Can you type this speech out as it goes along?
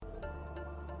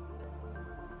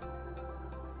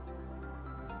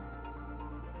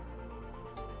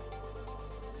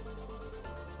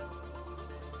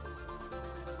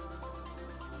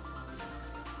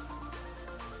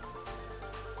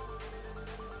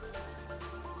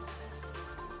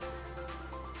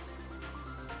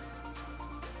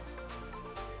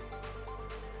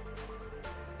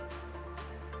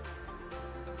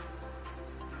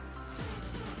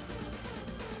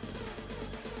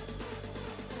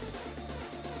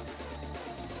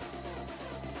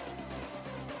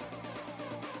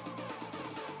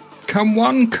Come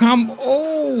one, come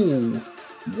all.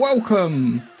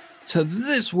 Welcome to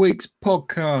this week's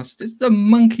podcast. It's the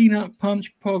Monkey Nut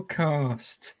Punch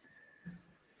podcast.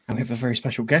 And we have a very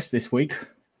special guest this week.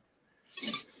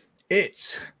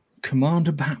 It's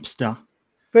Commander Bapster.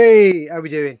 Hey, how are we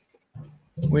doing?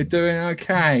 We're doing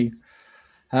okay.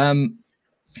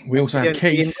 We also have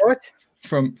Keith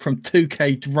from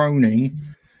 2K Droning.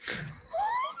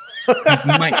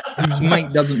 whose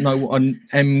mate doesn't know what an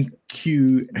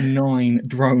MQ-9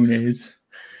 drone is.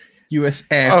 US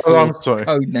Air Force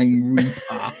codename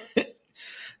Reaper.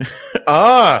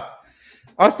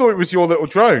 I thought it was your little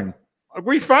drone.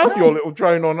 We found your little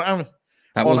drone on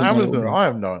Amazon. I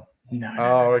have no.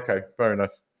 Oh, okay. Fair enough.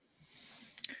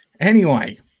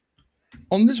 Anyway,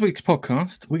 on this week's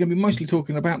podcast, we're going to be mostly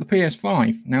talking about the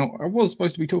PS5. Now, I was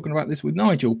supposed to be talking about this with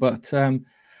Nigel, but Captain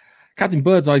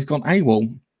Birdseye's gone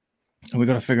AWOL. And we've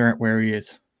got to figure out where he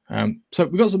is. So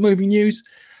we've got some movie news,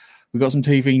 we've got some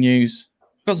TV news,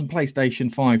 we've got some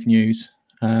PlayStation 5 news,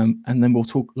 and then we'll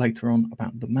talk later on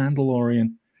about The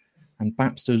Mandalorian. And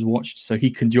Bapster's watched, so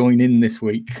he can join in this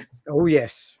week. Oh,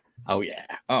 yes. Oh, yeah.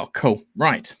 Oh, cool.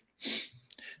 Right.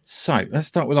 So let's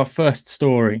start with our first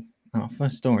story. Our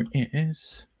first story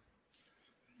is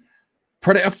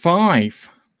Predator 5.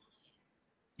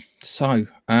 So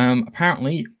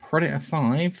apparently Predator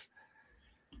 5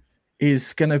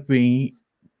 is going to be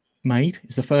made.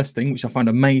 It's the first thing, which I find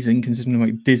amazing, considering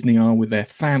like Disney are with their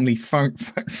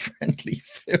family-friendly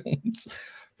films.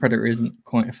 Predator isn't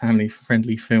quite a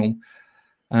family-friendly film,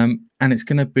 and it's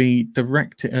going to be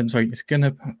directed. It's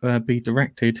going to be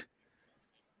directed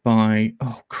by.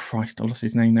 Oh Christ, I lost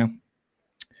his name now.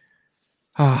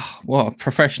 What a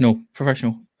professional. It's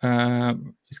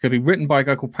going to be written by a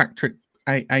guy called Patrick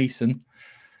Asen.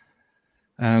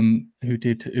 Who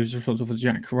was responsible for the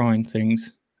Jack Ryan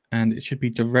things, and it should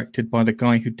be directed by the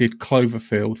guy who did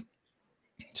Cloverfield.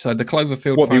 So the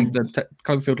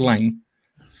Cloverfield Lane.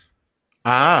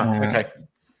 Okay.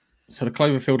 So the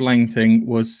Cloverfield Lane thing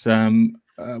was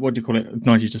what do you call it?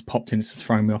 Nigel just popped in. This is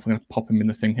throwing me off. I'm going to pop him in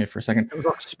the thing here for a second. It was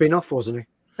like a spin-off, wasn't he?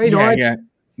 Hey, Nigel.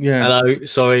 Yeah. Hello.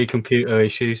 Sorry, computer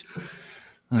issues.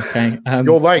 Okay.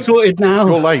 You're late. Sorted now.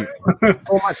 You're late.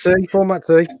 Format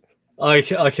C. I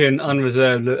can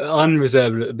unreserved.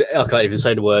 I can't even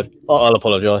say the word. I'll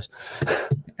apologise.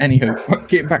 Anywho,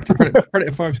 getting back to Predator.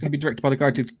 Predator 5 is going to be directed by the guy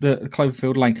who did the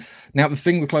Cloverfield Lane. Now, the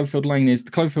thing with Cloverfield Lane is the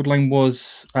Cloverfield Lane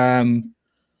was, how can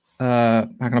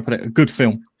I put it, a good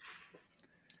film.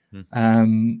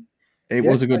 It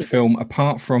was a good film,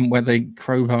 apart from where they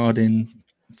crowbarred in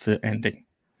the ending.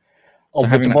 So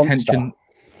having that tension,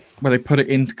 where they put it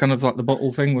into kind of like the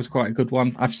bottle thing, was quite a good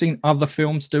one. I've seen other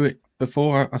films do it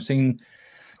before. I've seen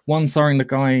one starring the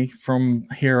guy from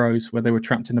Heroes, where they were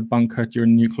trapped in a bunker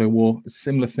during the nuclear war. A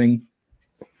similar thing,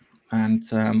 and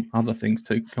other things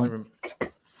too.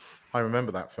 I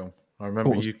remember that film. I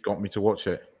remember you got me to watch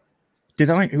it. Did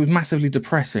I? It was massively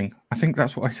depressing. I think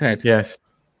that's what I said. Yes.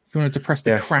 If you want to depress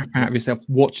the crap out of yourself,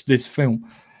 watch this film.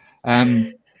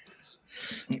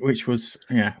 Which was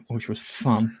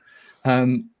fun.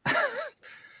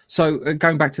 So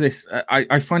going back to this,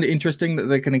 I find it interesting that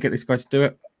they're going to get this guy to do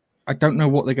it. I don't know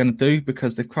what they're going to do,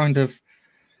 because there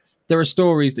are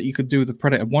stories that you could do with the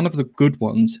Predator. One of the good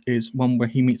ones is one where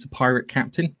he meets a pirate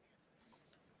captain.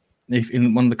 If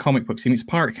in one of the comic books, he meets a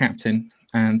pirate captain,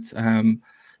 and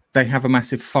they have a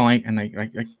massive fight, and they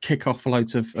kick off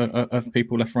loads of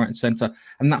people left, right, and center.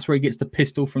 And that's where he gets the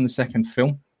pistol from the second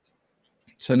film.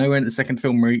 So nowhere in the second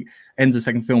film where he ends the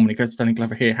second film and he goes to Danny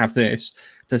Glover, here, have this,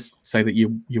 to say that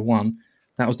you won.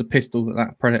 That was the pistol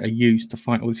that Predator used to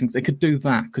fight all these things. They could do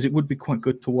that, because it would be quite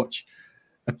good to watch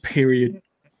a period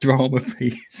drama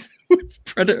piece with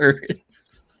Predator in.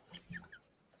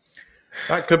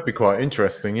 That could be quite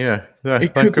interesting, yeah.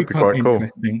 It could be quite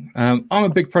interesting. Cool. I'm a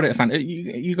big Predator fan.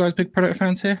 You guys big Predator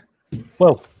fans here?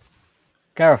 Well,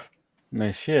 Gareth,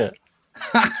 no shit.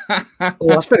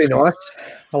 That's pretty nice.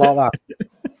 I like that.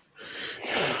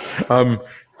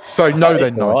 So no,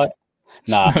 then no. Right.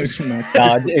 Nah, it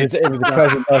was a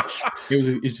present. He was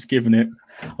just giving it.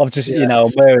 I've just,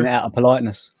 wearing it out of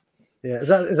politeness. Yeah, is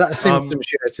that a Simpsons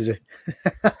shirt? Is it?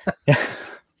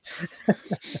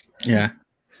 Yeah.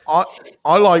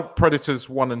 I like Predators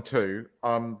 1 and 2.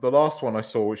 The last one I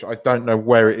saw, which I don't know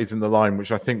where it is in the line,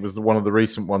 which I think was one of the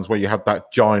recent ones, where you had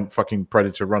that giant fucking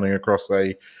predator running across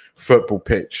a football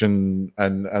pitch and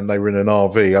they were in an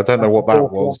RV. I don't know what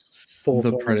that was.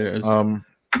 The Predators.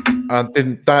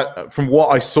 And that, from what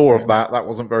I saw of that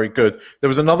wasn't very good. There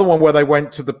was another one where they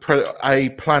went to a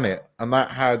planet, and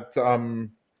that had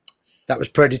that was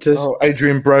Predators.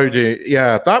 Adrian Brody.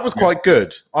 Yeah, that was quite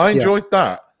good. I enjoyed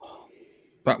that.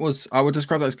 That was, I would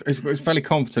describe that as it was fairly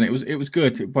competent. It was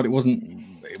good, but it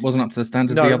wasn't up to the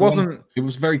standard. No, of the it other wasn't. ones. It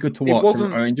was very good to It watch.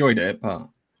 wasn't- I enjoyed it, but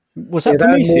Was that that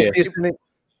had Prometheus? Morpheus in it.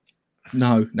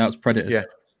 no, now it's Predators.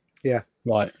 Yeah.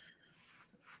 Right.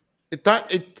 It's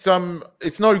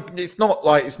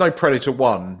no Predator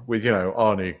 1 with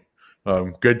Arnie.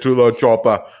 Get to the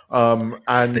chopper.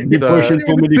 And You're pushing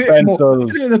too many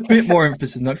pencils. With a bit more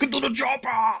emphasis now. Get to the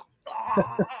chopper.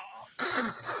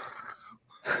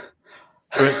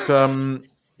 But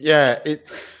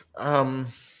it's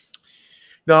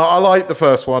no, I like the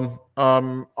first one.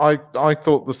 I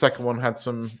thought the second one had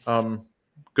some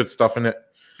good stuff in it.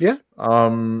 Yeah.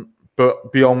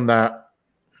 But beyond that,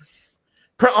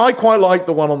 I quite like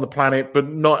the one on the planet, but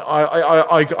not.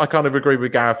 I kind of agree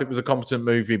with Gareth. It was a competent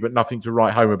movie, but nothing to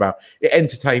write home about. It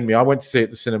entertained me. I went to see it at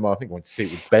the cinema. I think I went to see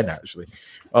it with Ben actually.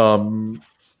 It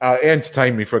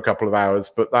entertained me for a couple of hours,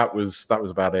 but that was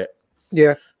about it.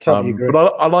 Yeah, totally agree.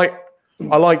 But I like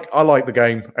the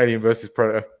game Alien versus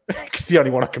Predator. It's the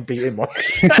only one I can beat him on.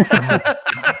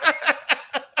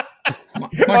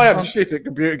 I am shit at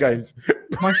computer games.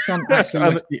 My son actually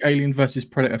likes the Alien versus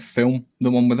Predator film, the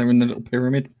one where they're in the little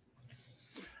pyramid.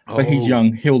 But he's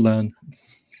young; he'll learn.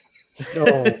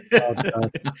 Oh,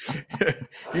 God,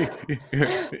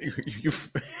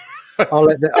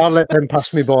 I'll let them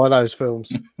pass me by those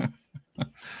films.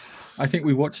 I think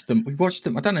we watched them. I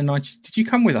don't know, Nigel. Did you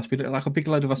come with us? We did, like a big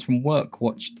load of us from work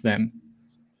watched them.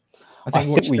 I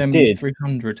think we did.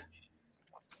 300.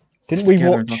 Didn't we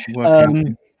watch?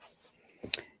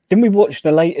 Didn't we watch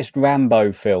the latest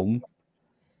Rambo film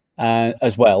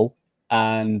as well?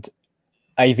 And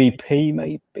AVP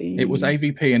maybe. It was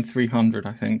AVP and 300,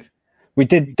 I think. We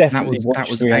did definitely watch. That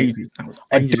was 80s.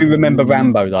 I do remember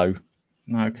Rambo though.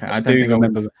 Okay, I don't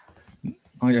remember.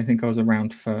 I don't think I was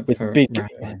around for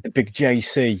big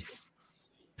JC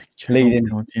leading.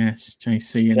 Oh God, yes,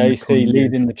 JC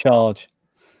leading the charge.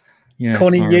 Yeah,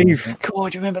 Connie Youth.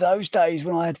 God, you remember those days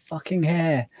when I had fucking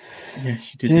hair?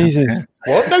 Yes, you did. Jesus.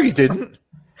 What? No, you didn't.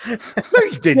 No,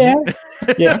 you didn't.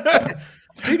 Yeah.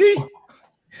 Did he?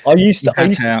 I used to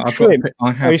trim.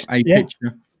 I have a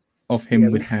picture of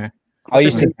him with hair. I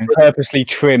used to purposely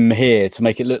trim here to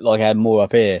make it look like I had more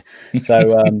up here.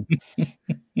 So, do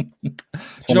you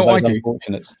know what I do?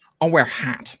 I'll wear a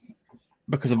hat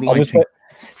because of lighting.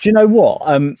 Do you know what?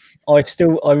 I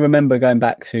remember going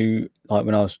back to like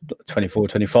when I was 24,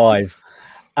 25,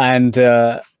 and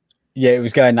it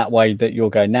was going that way that you're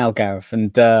going now, Gareth.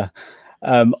 And I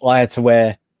had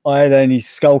only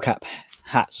skull cap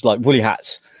hats, like woolly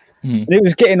hats, and it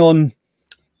was getting on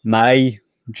May,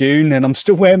 June, and I'm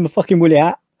still wearing my fucking woolly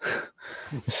hat.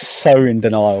 So in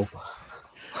denial.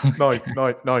 No.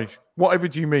 Whatever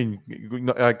do you mean?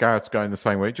 Gareth's going the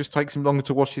same way. It just takes him longer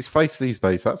to wash his face these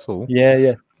days. That's all.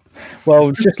 Yeah.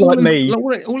 Well, just like me.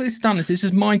 All it's done is this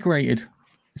has migrated.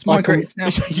 It's migrated now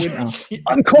to winter.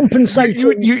 I'm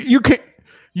compensating. You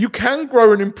can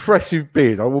grow an impressive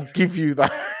beard. I will give you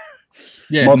that.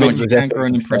 Yeah, you can grow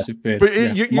an impressive beard. But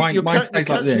mine catching stays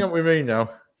like this. up with me now.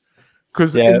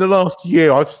 Because in the last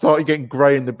year, I've started getting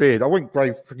grey in the beard. I went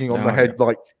grey freaking on the head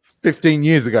like 15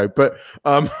 years ago, but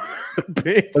the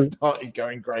beard started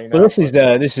going grey now. Well,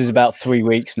 this is about 3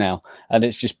 weeks now, and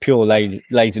it's just pure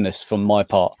laziness from my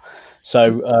part.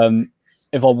 So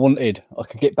if I wanted, I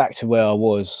could get back to where I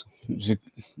was. It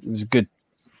was a good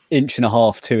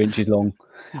 1.5 to 2 inches long.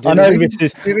 I know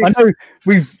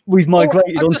we've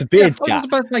migrated onto beard chat. I was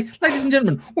about to say, ladies and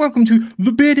gentlemen, welcome to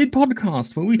the Bearded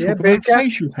Podcast, where we talk about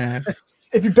facial hair.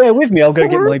 If you bear with me, I'll go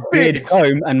get my beard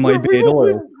comb and my beard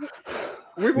oil.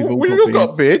 We've all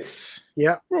got beards.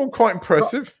 Yeah, we're all quite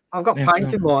impressive. I've got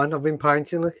paint in mine. I've been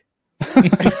painting. Look.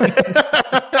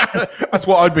 That's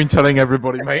what I've been telling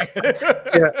everybody, mate.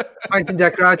 Yeah, painting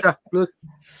decorator. Look.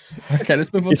 Okay,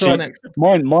 let's move on to our next.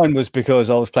 Mine was because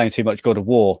I was playing too much God of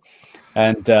War,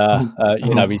 and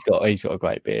he's got a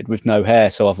great beard with no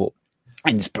hair, so I thought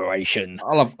inspiration.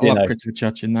 I love critical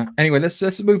judging that. Anyway,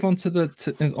 let's move on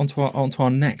onto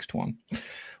our next one,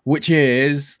 which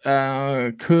is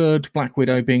could Black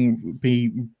Widow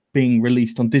being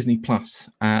released on Disney Plus?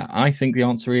 I think the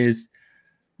answer is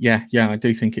yeah. I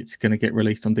do think it's going to get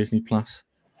released on Disney Plus.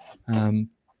 Do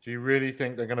you really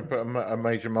think they're going to put a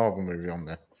major Marvel movie on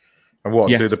there? And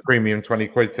do the premium 20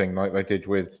 quid thing like they did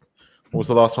with, what was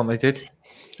the last one they did?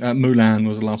 Mulan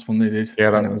was the last one they did.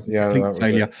 Yeah, that was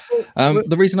failure.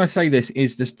 The reason I say this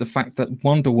is just the fact that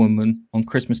Wonder Woman on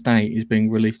Christmas Day is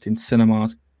being released in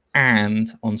cinemas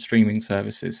and on streaming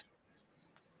services.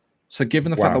 So given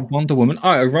the fact that Wonder Woman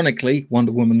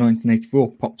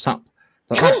 1984 pops up,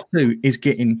 that too is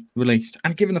getting released.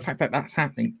 And given the fact that that's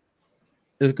happening,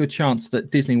 there's a good chance that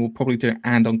Disney will probably do it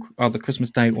and on either Christmas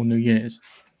Day or New Year's.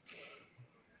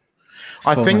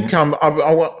 I think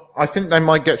I think they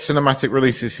might get cinematic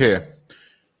releases here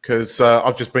because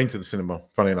I've just been to the cinema,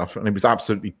 funny enough, and it was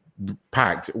absolutely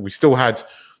packed. We still had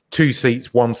 2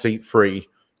 seats, 1 seat free,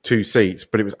 2 seats,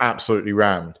 but it was absolutely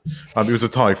rammed. It was a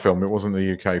Thai film; it wasn't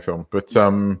a UK film, but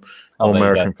or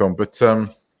American film. But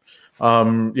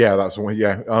yeah, that's one.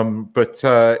 Yeah, but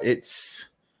it's.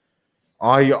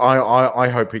 I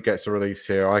hope it gets a release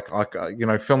here.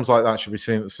 I films like that should be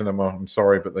seen at the cinema. I'm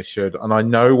sorry, but they should, and I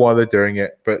know why they're doing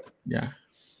it. But yeah,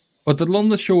 but the long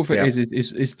and the short of it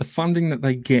is the funding that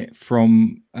they get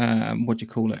from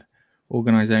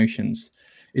organizations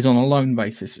is on a loan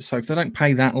basis. So if they don't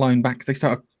pay that loan back, they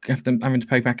start having to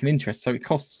pay back in interest. So it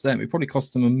costs them. It probably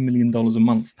costs them $1 million a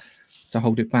month to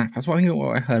hold it back. That's what I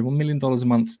heard. $1 million a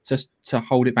month just to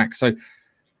hold it back. So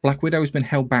Black Widow has been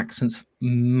held back since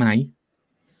May.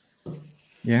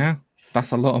 Yeah,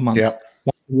 that's a lot of months. Yeah.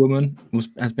 Wonder Woman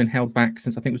has been held back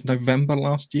since I think it was November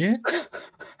last year. Am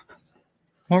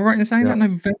I right in saying that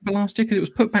November last year? Because it was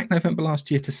put back November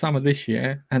last year to summer this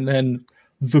year, and then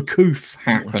the coup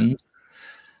happened.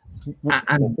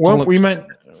 And weren't we meant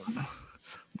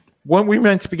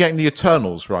to be getting the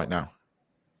Eternals right now?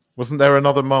 Wasn't there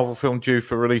another Marvel film due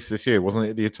for release this year? Wasn't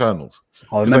it the Eternals?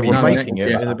 I remember making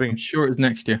it. I'm sure it was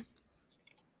next year.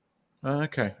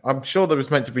 Okay, I'm sure there was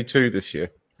meant to be 2 this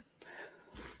year.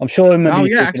 I'm sure. I remember. Oh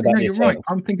yeah, actually, no, you're right.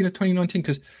 I'm thinking of 2019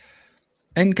 because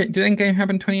did Endgame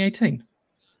happen in 2018?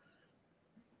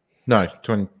 No,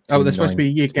 20. Oh, there's supposed to be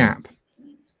a year gap.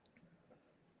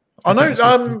 Oh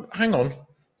no, hang on.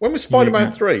 When was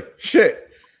Spider-Man 3? Shit.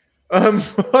 I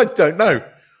don't know.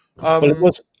 Well, it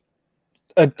was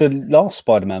the last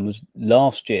Spider-Man was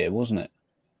last year, wasn't it?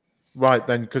 Right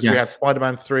then, because we had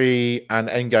Spider-Man 3 and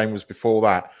Endgame was before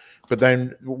that. But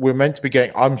then we're meant to be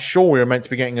getting. I'm sure we were meant to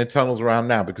be getting Eternals around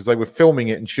now because they were filming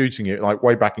it and shooting it like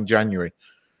way back in January.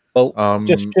 Well,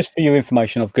 just for your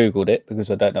information, I've googled it because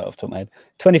I don't know off the top of my head.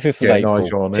 25th of April,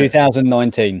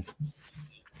 2019.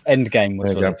 Endgame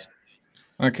was released.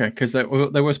 Okay, because they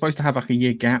were supposed to have like a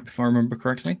year gap, if I remember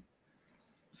correctly.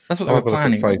 That's what they were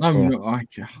planning.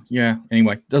 Yeah.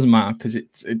 Anyway, doesn't matter because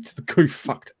it's the coup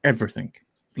fucked everything,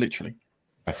 literally.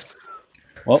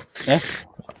 Well, yeah.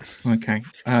 Okay.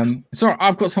 Sorry,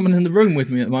 I've got someone in the room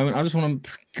with me at the moment. I just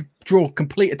want to draw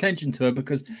complete attention to her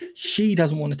because she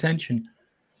doesn't want attention.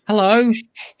 Hello? Do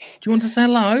you want to say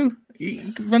hello?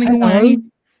 Running away?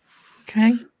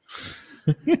 Okay.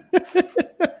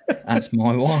 That's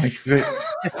my wife.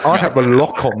 I have a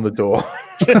lock on the door.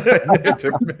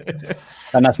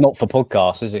 And that's not for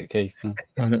podcasts, is it, Keith? No,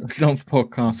 not for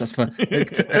podcasts. That's for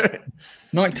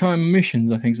nighttime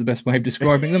missions, I think is the best way of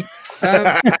describing them.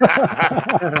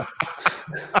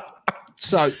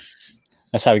 So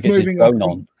that's how he gets his phone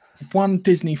on. One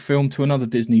Disney film to another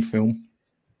Disney film.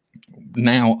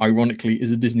 Now, ironically,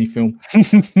 is a Disney film.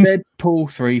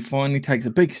 Deadpool 3 finally takes a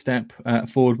big step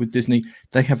forward with Disney.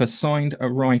 They have assigned a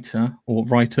writer, or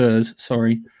writers, for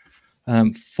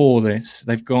this.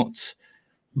 They've got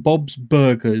Bob's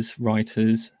Burgers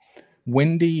writers,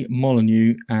 Wendy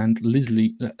Molyneux and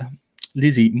Lizzie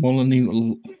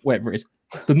Molyneux, whatever it is.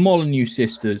 The Molyneux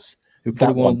sisters, who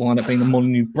probably will wind up being the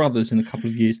Molyneux brothers in a couple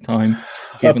of years' time,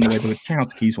 given the way the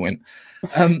Wachowskis went.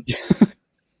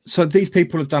 So these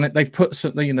people have done it. They've put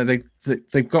something,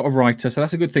 they've got a writer, so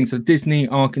that's a good thing. So Disney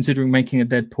are considering making a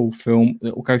Deadpool film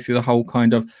that will go through the whole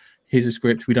kind of here's a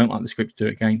script, we don't like the script, do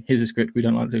it again. Here's a script, we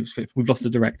don't like the script. We've lost a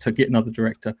director, get another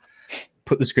director.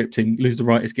 Put the script in, lose the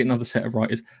writers, get another set of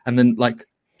writers, and then like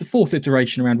the 4th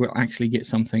iteration around we'll actually get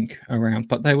something around.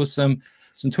 But there was some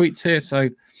tweets here. So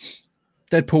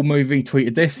Deadpool movie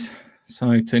tweeted this,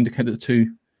 so to indicate that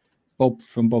to Bob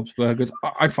from Bob's Burgers.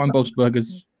 I find Bob's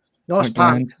Burgers nice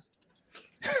bland.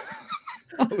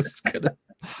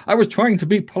 I was trying to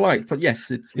be polite, but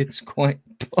yes, it's quite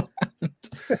bland.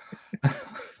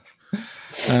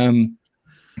 And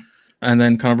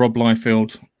then kind of Rob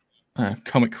Liefeld,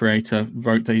 comic creator,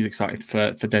 wrote that he's excited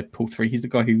for Deadpool 3. He's the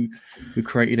guy who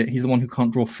created it. He's the one who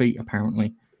can't draw feet,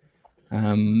 apparently.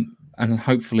 And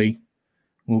hopefully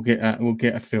we'll get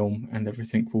a film and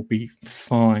everything will be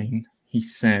fine, he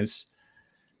says.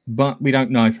 But we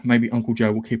don't know. Maybe Uncle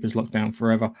Joe will keep us locked down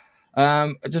forever.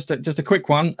 Just a quick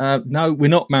one. No, we're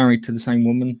not married to the same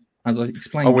woman, as I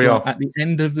explained at the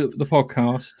end of the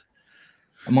podcast.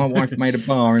 And my wife made a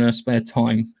bar in her spare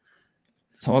time.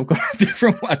 So I've got a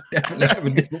different one. I definitely have a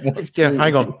different wife. Yeah,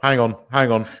 hang on.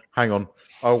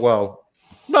 Oh, well.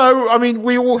 No, I mean,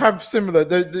 we all have similar.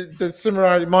 The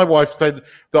similarity. My wife said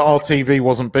that our TV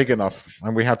wasn't big enough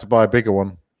and we had to buy a bigger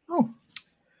one. Oh,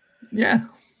 yeah.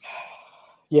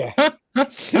 Yeah.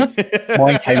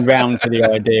 Mine came round to the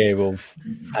idea of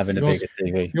having a bigger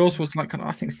TV. Yours was like,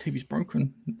 I think this TV's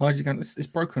broken. Why is it going? It's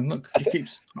broken. Look, it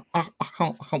keeps. I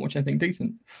can't watch anything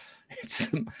decent.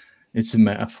 It's a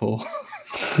metaphor.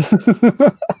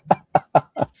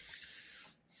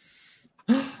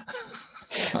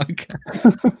 Okay.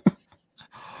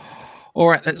 All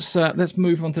right, let's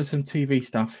move on to some TV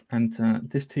stuff, and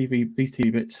these TV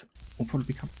bits will probably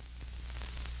become.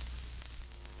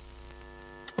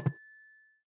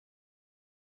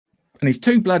 And he's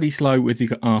too bloody slow with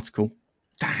the article.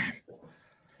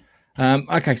 Damn.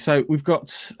 Okay, so we've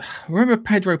got. Remember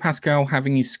Pedro Pascal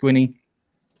having his squinny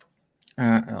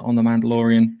on the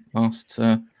Mandalorian last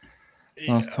time.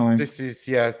 This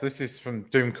is from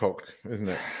Doomcock, isn't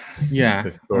it?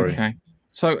 Yeah. Okay.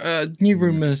 So new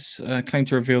rumors claim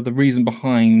to reveal the reason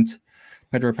behind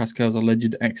Pedro Pascal's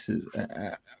alleged exit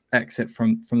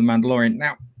from the Mandalorian.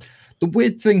 Now, the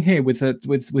weird thing here with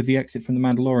the exit from the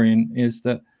Mandalorian is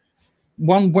that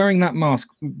one, wearing that mask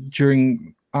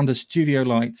under studio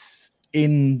lights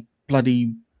in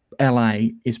bloody LA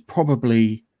is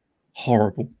probably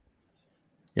horrible.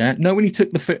 Yeah, no, when he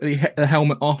took the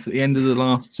helmet off at the end of the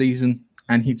last season,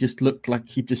 and he just looked like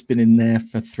he'd just been in there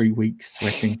for 3 weeks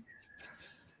sweating.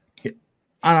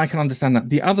 And I can understand that.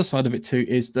 The other side of it too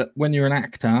is that when you're an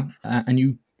actor and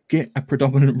you get a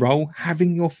predominant role,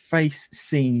 having your face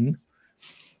seen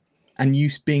and you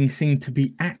being seen to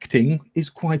be acting is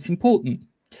quite important.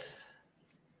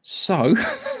 So,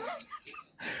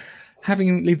 having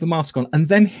him leave the mask on and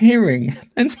then hearing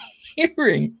in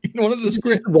one of the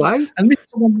scripts, and this is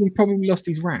the one where he probably lost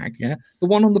his rag, yeah? The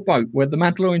one on the boat where the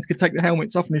Mandalorians could take the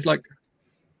helmets off, and he's like,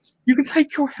 "You can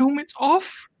take your helmets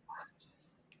off?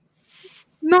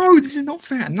 No, this is not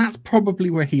fair." And that's probably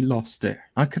where he lost it.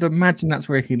 I could imagine that's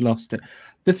where he lost it.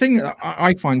 The thing that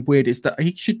I find weird is that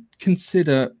he should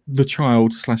consider the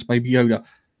child / Baby Yoda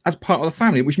as part of the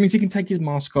family, which means he can take his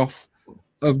mask off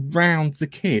around the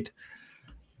kid.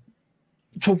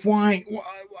 So why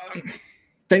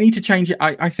they need to change it?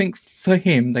 I think for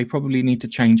him, they probably need to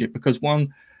change it because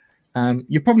one,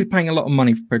 you're probably paying a lot of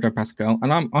money for Pedro Pascal,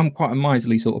 and I'm quite a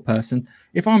miserly sort of person.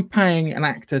 If I'm paying an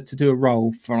actor to do a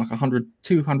role for like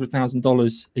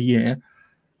 $200,000 a year,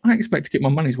 I expect to get my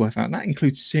money's worth out. And that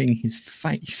includes seeing his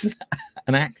face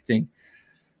and acting.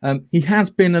 He has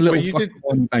been a little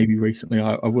fucking baby recently.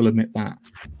 I will admit that.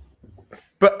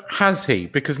 But has he?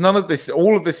 Because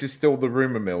all of this is still the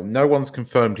rumor mill. No one's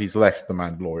confirmed he's left the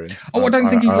Mandalorian. Oh, I don't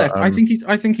think he's left. I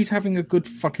think he's having a good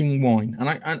fucking wine,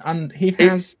 and he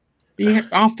has.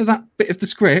 After that bit of the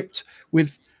script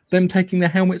with them taking their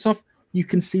helmets off, you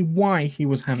can see why he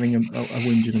was having a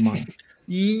whinge and a moan.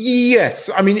 Yes,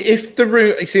 I mean, if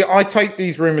I take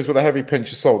these rumors with a heavy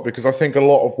pinch of salt because I think a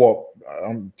lot of what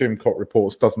Doomcock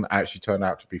reports doesn't actually turn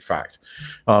out to be fact.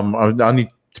 I need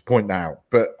to point that out,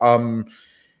 but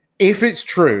if it's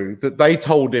true that they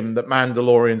told him that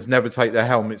Mandalorians never take their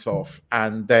helmets off,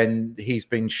 and then he's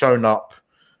been shown up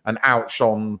and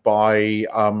outshone by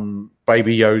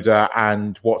Baby Yoda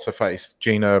and what's her face,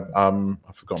 Gina, I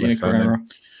forgot her surname,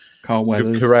 Carl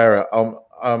Weathers, Carrera,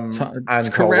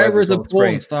 and Carrera's a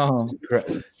porn star.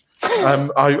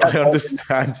 I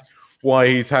understand why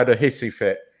he's had a hissy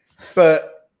fit,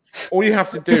 but all you have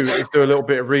to do is do a little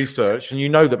bit of research, and you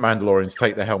know that Mandalorians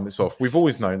take their helmets off. We've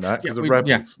always known that because of Rebels.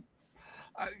 Yeah.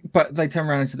 But they turn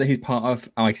around and say that he's part of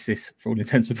ISIS for all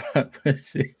intents and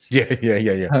purposes.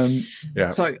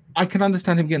 Yeah. So I can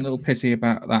understand him getting a little pissy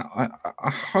about that. I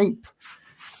hope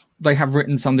they have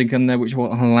written something in there which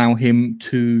will allow him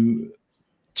to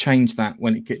change that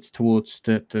when it gets towards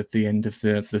the end of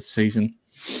the season.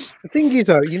 The thing is,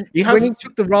 though, when he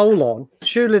took the role on,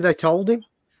 surely they told him.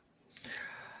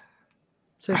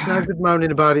 So it's no good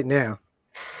moaning about it now.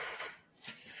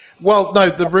 Well, no,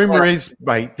 the rumor is,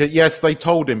 mate, that yes, they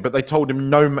told him, but they told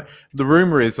him no. The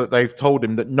rumor is that they've told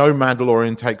him that no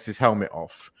Mandalorian takes his helmet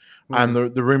off. And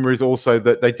the rumor is also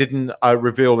that they didn't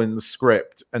reveal in the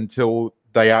script until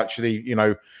they actually,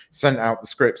 sent out the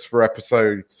scripts for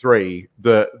episode 3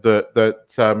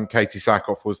 that Katie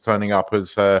Sackhoff was turning up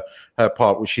as her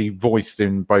part, which she voiced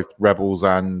in both Rebels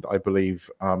and I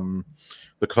believe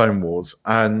the Clone Wars.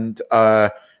 And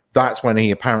that's when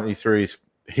he apparently threw his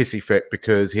hissy fit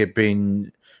because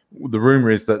the rumor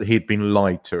is that he'd been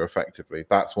lied to effectively.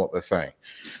 That's what they're saying.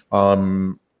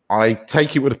 I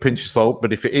take it with a pinch of salt,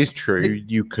 but if it is true,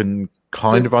 you can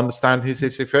kind of understand his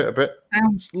hissy fit a bit.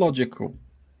 Sounds logical.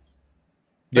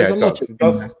 Yeah, it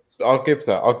does. I'll give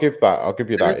that. I'll give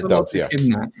you that. It does, yeah.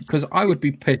 Because I would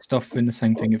be pissed off in the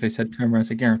same thing if they said, turn around and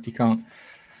say, Gareth, you can't.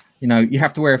 You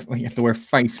have to wear a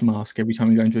face mask every time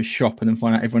you go into a shop and then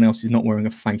find out everyone else is not wearing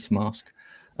a face mask.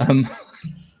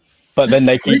 But then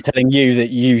they keep telling you that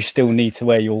you still need to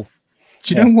wear your.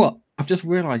 Do you know what? I've just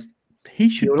realised he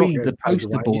should You're not be the getting paid poster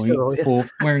wages, are boy you? for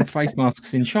wearing face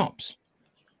masks in shops.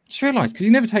 Just realised because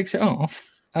he never takes it off.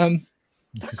 That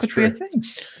could be a thing.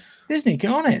 Disney,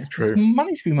 get on it. There's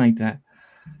money to be made there.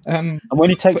 And when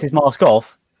he takes his mask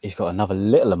off, he's got another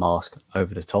littler mask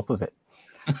over the top of it,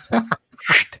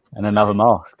 and another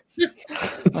mask,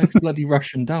 like bloody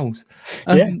Russian dolls.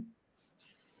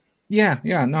 Yeah.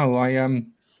 No, I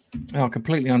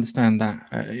completely understand that.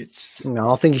 No,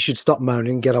 I think you should stop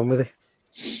moaning and get on with it.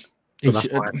 But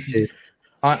that's my attitude.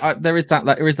 There is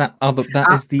that other.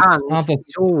 That is the other.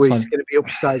 It's always going to be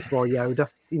upstaged by Yoda.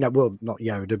 Well, not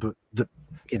Yoda, but the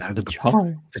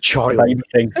child. The child.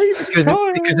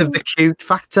 Because of the cute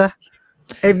factor.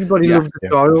 Everybody loves the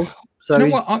child. So you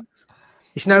know what?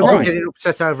 it's no good getting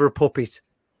upset over a puppet.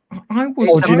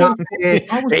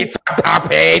 It's a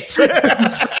puppet.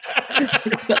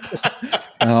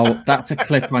 Oh, that's a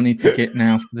clip I need to get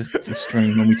now for the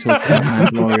stream when we talk about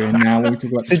Mandalorian. Now when we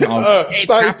talk about the child,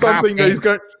 that is something that is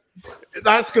going.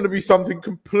 That's going to be something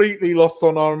completely lost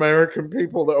on our American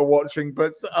people that are watching.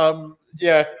 But I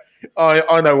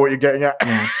know what you're getting at.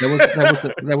 Yeah,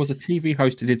 there was a TV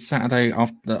host who did Saturday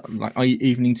after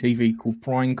evening TV called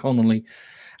Brian Connolly,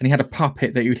 and he had a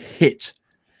puppet that he would hit.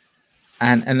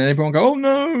 And then everyone go, oh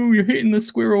no, you're hitting the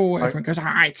squirrel. Everyone goes,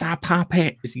 it's our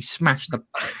puppet. As he smashed the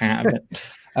out of it.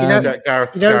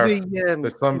 Gareth,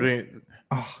 there's somebody.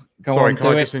 Sorry, can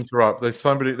I just interrupt? There's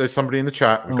somebody in the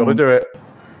chat. We've got to do it.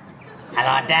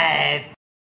 Hello, Dave.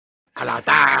 Hello,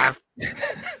 Dave.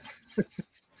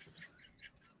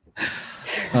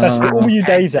 That's for all your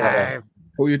days out there.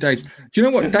 All your days. Do you know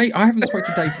what? Dave, I haven't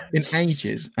spoken to Dave in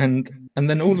ages, and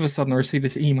then all of a sudden I received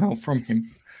this email from him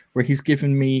where he's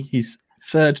given me his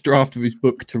third draft of his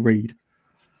book to read,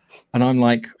 and I'm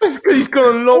like, he's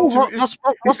got a lot.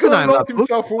 What's the name of that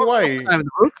himself away. What's the name of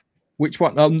the book? Which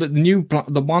one?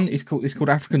 The one is called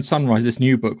African Sunrise. This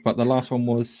new book, but the last one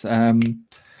was Mamba.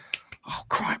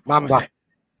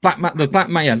 Black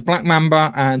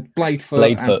Mamba and Bladefoot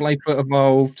and Bladefoot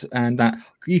Evolved, and that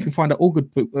you can find at all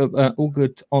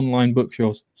good online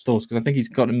bookstores because I think he's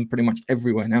got them pretty much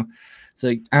everywhere now.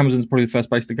 So Amazon's probably the first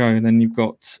place to go, and then you've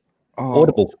got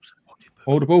Audible.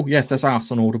 Audible, yes, that's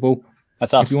us on Audible.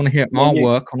 That's us. If you want to hear our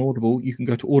work on Audible, you can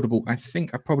go to Audible. I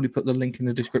think I probably put the link in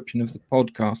the description of the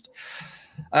podcast.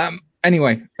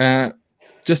 Anyway, I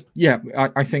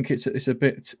think it's a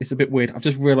bit weird. I've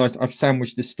just realised I've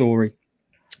sandwiched this story.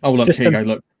 Oh look, here you go.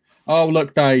 Look. Oh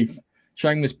look, Dave.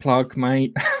 Shameless plug,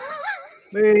 mate.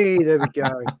 Hey, there we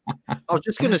go. I was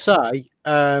just going to say,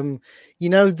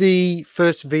 the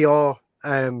first VR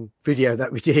video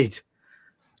that we did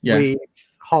with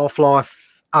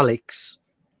Half-Life Alex.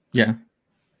 Yeah.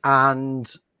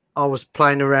 And I was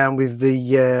playing around with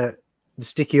the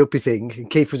sticky uppy thing, and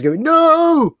Keith was going,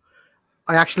 "No!"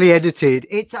 I actually edited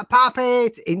 "It's a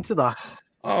puppet" into that.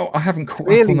 Oh, I haven't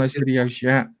caught up on those videos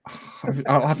yet.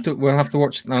 We'll have to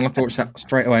watch. I'll have to watch that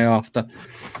straight away after.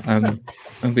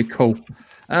 It'll be cool.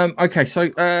 Okay, so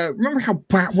remember how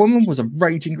Batwoman was a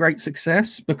raging great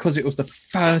success because it was the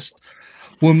first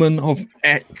woman of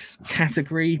X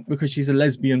category because she's a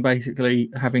lesbian,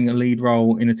 basically having a lead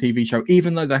role in a TV show,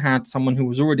 even though they had someone who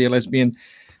was already a lesbian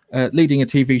leading a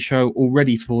TV show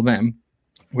already for them,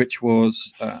 which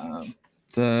was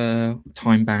the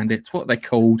Time Bandits. What are they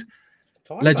called?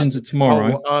 Legends of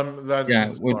Tomorrow.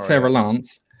 With Sarah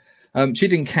Lance. She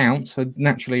didn't count, so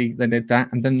naturally they did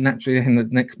that, and then naturally they had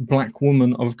the next black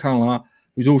woman of color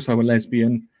who's also a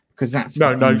lesbian because that's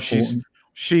important.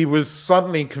 She was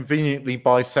suddenly conveniently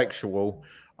bisexual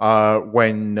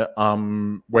when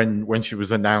she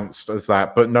was announced as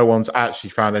that, but no one's actually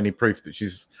found any proof that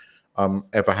she's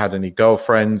ever had any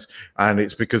girlfriends, and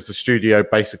it's because the studio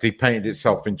basically painted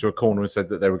itself into a corner and said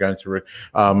that they were going to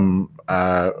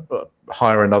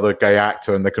hire another gay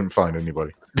actor, and they couldn't find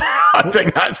anybody. I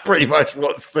think that's pretty much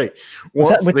what's the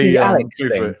Alex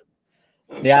thing?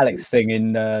 The Alex thing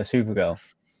in Supergirl.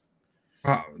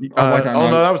 I don't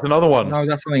know. No, that was another one. No,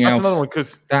 that's something else. That's another one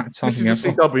because that's something else.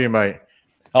 This is a CW, mate.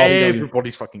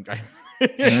 Everybody's fucking game.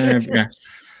 Yeah.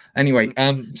 Anyway,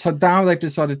 so now they've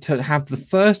decided to have the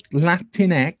first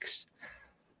Latinx.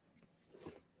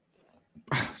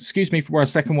 Excuse me for a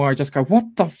second, where I just go,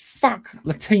 "What the fuck,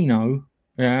 Latino?"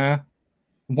 Yeah,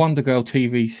 Wonder Girl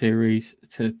TV series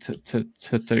to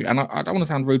do, and I don't want to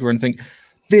sound rude or anything.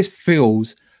 This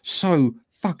feels so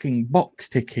fucking box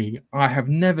ticky. I have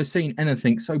never seen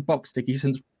anything so box ticky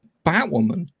since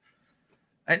Batwoman,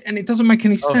 and it doesn't make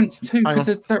any sense too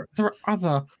because there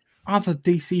are other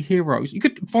DC heroes. You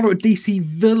could follow a DC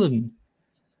villain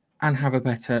and have a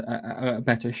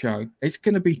better show. It's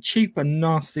going to be cheap and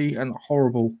nasty and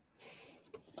horrible.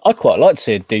 I'd quite like to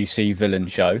see a DC villain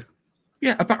show.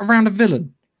 Yeah, around a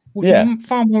villain. Would be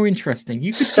far more interesting.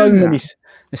 You could there's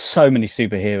so many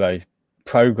superhero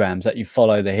programs that you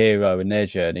follow the hero and their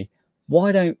journey.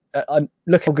 Why don't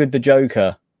look how good the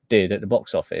Joker did at the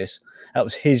box office? That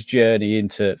was his journey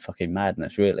into fucking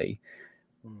madness, really.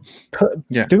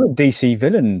 Do a DC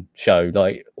villain show,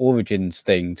 like Origins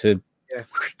thing to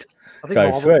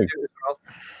go through.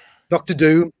 Doctor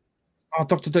Doom. Oh,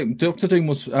 Doctor Doom. Doctor Doom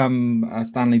was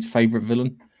Stanley's favourite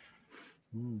villain.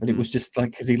 But it was just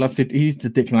like, because he loved it. He's the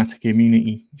diplomatic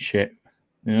immunity shit.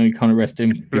 You know, you can't arrest him.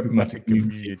 Diplomatic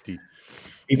immunity.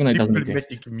 Even though it doesn't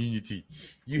exist. Community.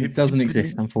 It doesn't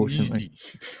exist, unfortunately.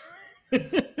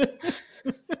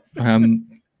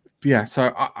 Yeah,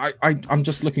 so I'm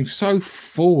just looking so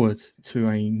forward to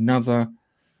another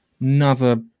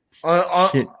shit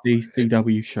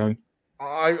DCW show.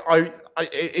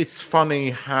 It's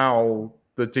funny how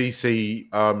the DC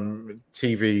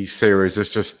TV series has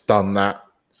just done that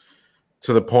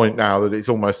to the point now that it's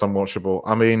almost unwatchable.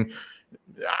 I mean,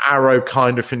 Arrow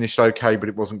kind of finished okay, but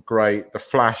it wasn't great. The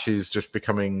Flash is just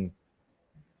becoming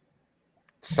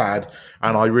sad,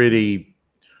 and I really,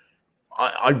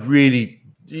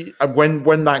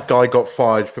 when that guy got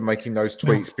fired for making those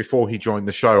tweets before he joined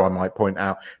the show, I might point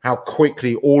out how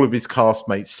quickly all of his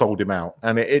castmates sold him out,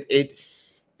 and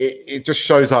it just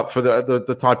shows up for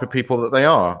the type of people that they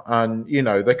are. And you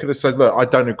know, they could have said, look, I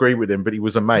don't agree with him, but he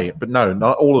was a mate. But no,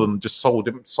 not all of them just sold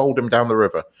him down the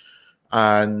river.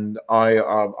 And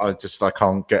I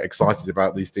can't get excited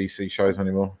about these DC shows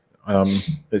anymore.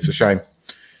 It's a shame.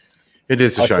 It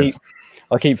is a shame.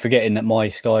 I keep forgetting that my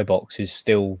Skybox is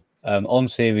still on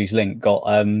Series Link. Got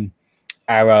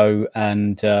Arrow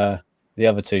and the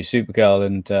other two, Supergirl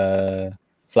and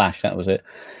Flash. That was it.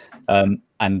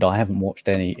 And I haven't watched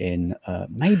any in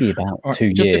maybe about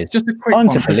 2 years. Just a quick one.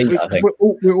 To believe, I think.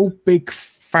 We're all big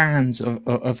fans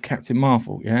of Captain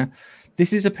Marvel, yeah?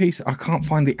 This is a piece... I can't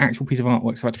find the actual piece of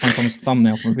artwork, so I had to find someone's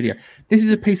thumbnail from a video. This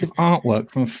is a piece of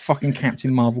artwork from a fucking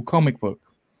Captain Marvel comic book.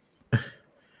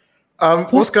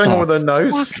 What's going on with her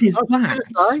nose? What is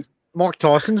that? Mike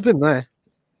Tyson's been there.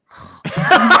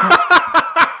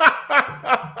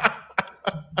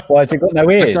 Why has it got no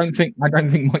ears? I don't think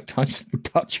Mike Tyson would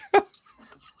touch her.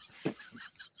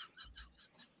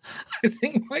 I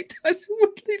think Mike Tyson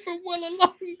would leave her well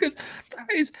alone, because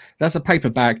that's a paper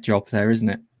bag job there, isn't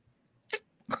it?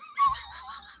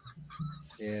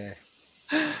 Yeah.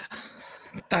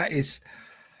 That is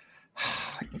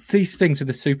these things with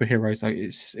the superheroes. Though,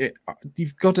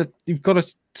 you've got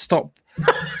to stop.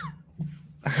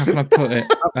 How can I put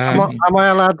it? Am I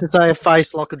allowed to say a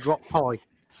face like a drop pie?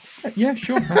 Yeah,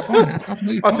 sure, that's fine. That's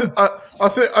absolutely fine.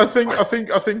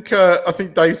 I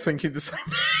think Dave's thinking the same.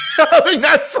 I think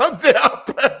that sums it up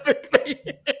perfectly.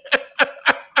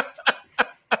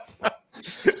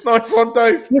 Nice one,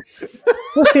 Dave.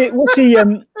 What's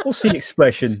the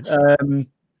expression?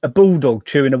 A bulldog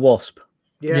chewing a wasp.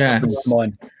 Yeah. That's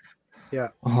mine. Yeah.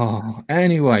 Oh,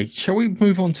 anyway, shall we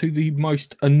move on to the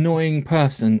most annoying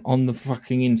person on the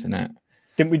fucking internet?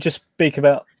 Didn't we just speak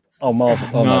about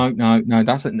Marvel? No.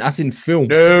 That's in film.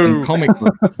 No. In comic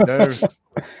book. No.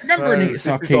 Remember Anita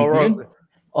Sarkeesian?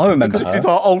 I remember this is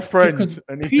our old friend.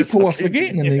 And people are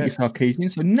forgetting Anita Sarkeesian,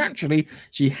 so naturally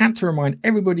she had to remind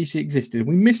everybody she existed.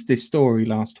 We missed this story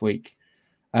last week.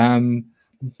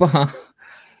 But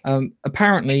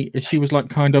apparently she was like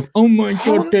kind of, oh my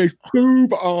god, there's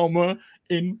boob armor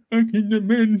in the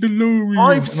Mandalorian.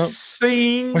 I've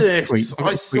seen this.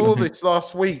 I saw this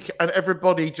last week, and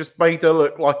everybody just made her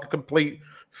look like a complete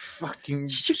fucking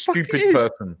stupid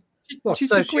person.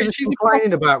 She's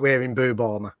complaining about wearing boob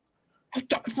armor. I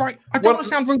don't want to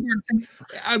sound rude or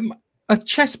anything. A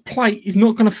chest plate is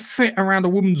not going to fit around a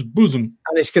woman's bosom,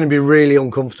 and it's going to be really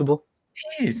uncomfortable.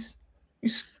 It is. You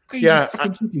squeeze your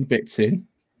fucking bits in.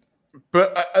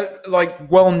 But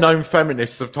like well-known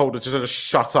feminists have told her to just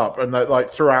shut up, and that, like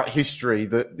throughout history,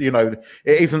 that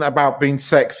it isn't about being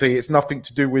sexy. It's nothing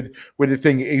to do with the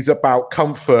thing. It is about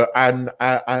comfort and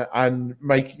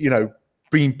make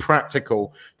being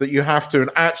practical. That you have to.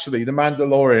 And actually, the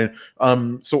Mandalorian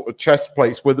sort of chest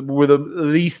plates were the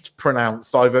least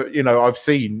pronounced I've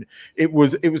seen. It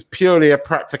was purely a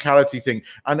practicality thing.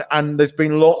 And there's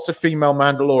been lots of female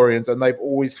Mandalorians, and they've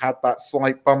always had that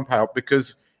slight bump out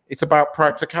because it's about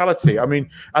practicality. I mean,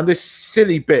 and this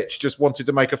silly bitch just wanted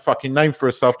to make a fucking name for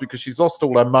herself because she's lost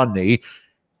all her money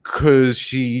because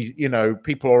she,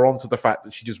 people are onto the fact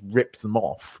that she just rips them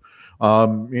off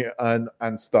and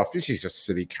stuff. She's just a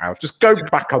silly cow. Just go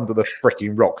back under the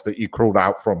freaking rock that you crawled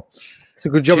out from. It's a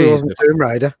good job it wasn't Tomb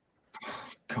Raider.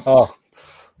 God.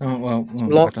 Oh, well,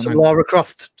 Some I don't know.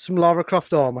 Lara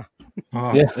Croft armor.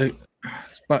 Oh, yeah.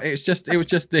 But it was just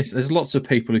this. There's lots of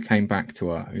people who came back to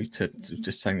her who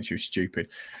just saying that she was stupid.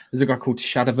 There's a guy called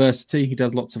Shadiversity. He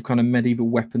does lots of kind of medieval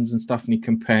weapons and stuff, and he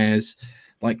compares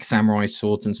like samurai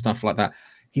swords and stuff like that.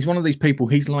 He's one of these people.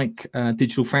 He's like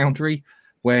Digital Foundry,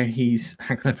 where he's,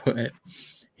 how can I put it?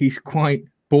 He's quite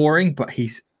boring, but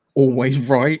he's always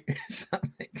right. If that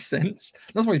makes sense.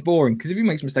 That's why he's boring, because if he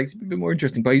makes mistakes, it'd be a bit more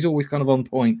interesting. But he's always kind of on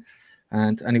point,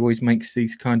 and he always makes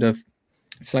these kind of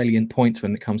salient points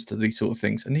when it comes to these sort of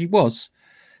things. And he was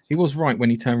right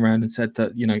when he turned around and said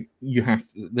that, you know,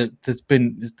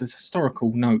 there's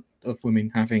historical note of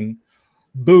women having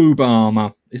boob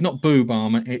armor. It's not boob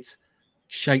armor, it's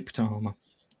shaped armor.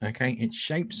 Okay, it's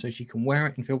shaped so she can wear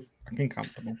it and feel fucking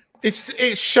comfortable. It's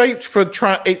shaped for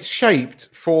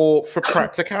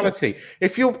practicality.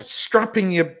 If you're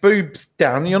strapping your boobs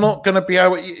down, you're not going to be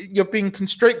able. You're being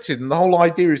constricted, and the whole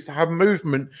idea is to have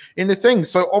movement in the thing.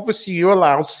 So obviously, you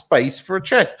allow space for a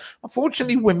chest.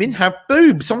 Unfortunately, women have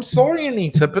boobs. I'm sorry,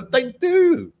 Anita, but they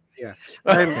do. Yeah.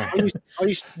 I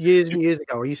used years and years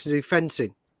ago. I used to do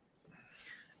fencing,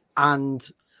 and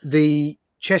the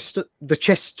chest.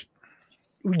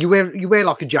 You wear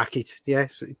like a jacket. Yeah,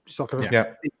 so it's like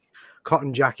a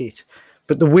cotton jacket,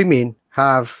 but the women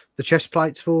have the chest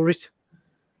plates for it,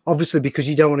 obviously, because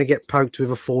you don't want to get poked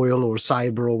with a foil or a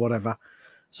saber or whatever.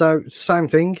 So it's the same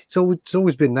thing. It's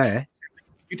always been there.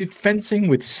 You did fencing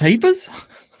with sabers?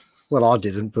 Well, I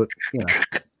didn't, but you know.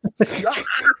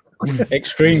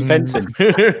 Extreme fencing.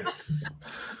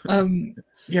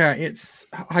 Yeah, it's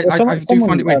I do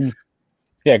find it weird.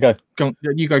 Yeah, go.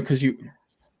 You go, because you.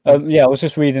 Yeah, I was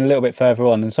just reading a little bit further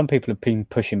on, and some people have been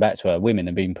pushing back to her. Women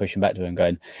have been pushing back to her and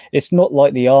going, it's not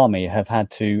like the army have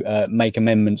had to make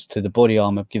amendments to the body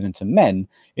armor given to men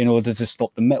in order to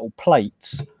stop the metal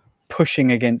plates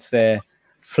pushing against their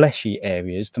fleshy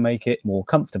areas to make it more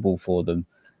comfortable for them.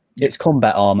 Yeah. It's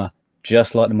combat armor,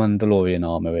 just like the Mandalorian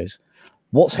armor is.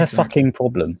 What's her fucking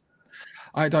problem?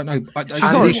 I don't know.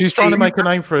 She's trying to make a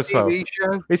name for herself.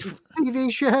 It's a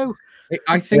TV show.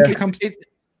 I think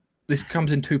this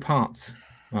comes in two parts.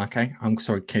 Okay, I'm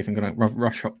sorry, Keith. I'm going to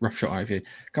rough shot over you.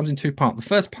 It comes in two parts. The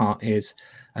first part is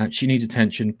she needs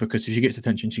attention, because if she gets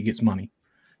attention, she gets money.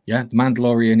 Yeah, the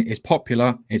Mandalorian is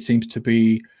popular. It seems to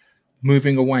be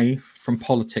moving away from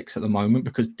politics at the moment,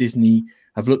 because Disney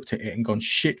have looked at it and gone,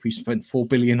 shit, we spent $4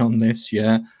 billion on this,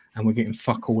 yeah, and we're getting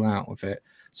fuck all out of it.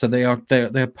 So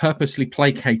they're purposely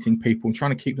placating people and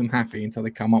trying to keep them happy until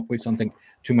they come up with something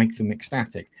to make them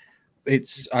ecstatic.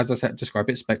 It's, as I said, describe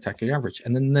it, spectacularly average.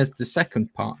 And then there's the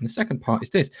second part, and the second part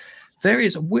is this: there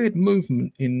is a weird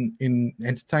movement in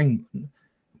entertainment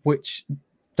which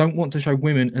don't want to show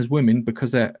women as women because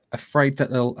they're afraid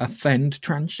that they'll offend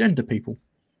transgender people.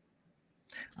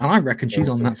 And I reckon she's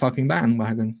on that fucking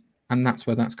bandwagon, and that's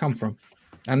where that's come from.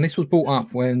 And this was brought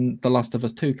up when The Last of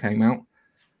Us 2 came out.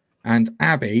 And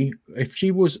Abby, if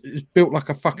she was built like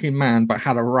a fucking man but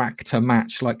had a rack to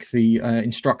match, like the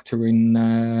instructor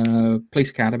in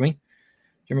Police Academy. Do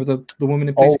you remember the woman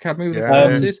in Police Academy with the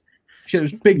glasses? She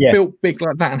was built big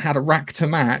like that and had a rack to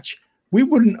match. We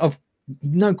wouldn't have,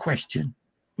 no question,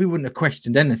 we wouldn't have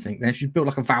questioned anything there. She's built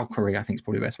like a Valkyrie, I think is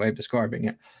probably the best way of describing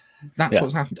it. That's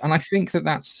what's happened. And I think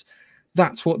that's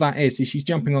what that is she's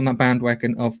jumping on that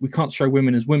bandwagon of, we can't show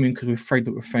women as women because we're afraid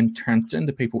that we'll offend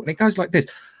transgender people. And it goes like this: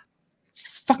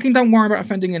 fucking don't worry about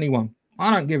offending anyone. I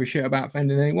don't give a shit about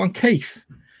offending anyone. Keith,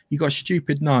 you got a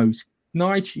stupid nose.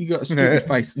 Nige, you got a stupid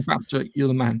face. And perhaps you're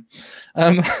the man.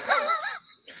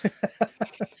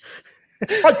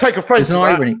 I'd take offense to that.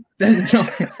 Irony. There's an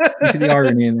irony. You see the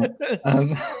irony in that.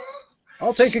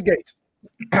 I'll take a gate.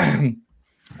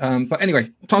 But anyway,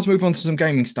 time to move on to some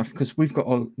gaming stuff, because we've got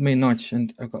me and Nige,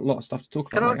 and I've got a lot of stuff to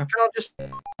talk about. Can I just...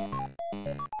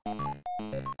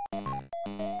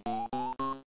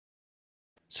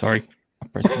 Sorry, I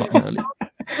pressed the button earlier.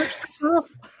 No.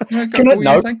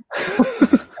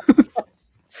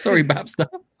 Sorry, Babster.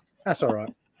 That's all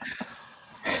right.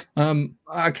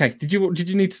 Okay. Do you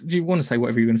want to say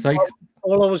whatever you're going to say?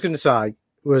 All I was going to say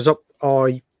was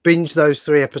I binged those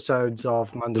 3 episodes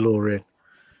of Mandalorian,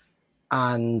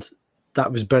 and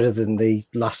that was better than the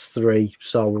last 3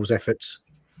 Star Wars efforts.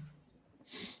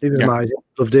 It was amazing.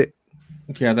 Loved it.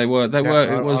 Yeah, they were.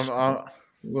 It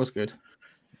was good.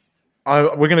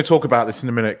 We're going to talk about this in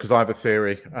a minute, because I have a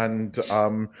theory, and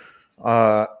the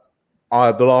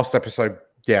last episode.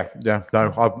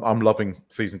 I'm loving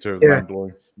season 2 of the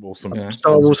Mandalorian. It's awesome. Yeah.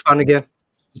 Star Wars fan again.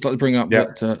 Just like to bring up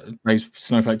that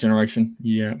Snowflake Generation.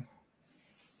 Yeah.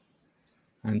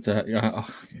 And here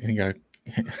you go.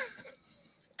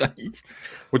 Dave.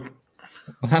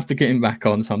 I'll have to get him back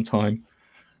on sometime.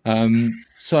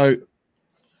 So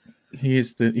he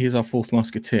is our fourth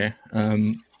musketeer.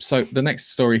 So the next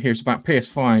story here is about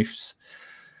PS5s.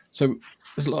 So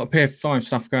there's a lot of PS5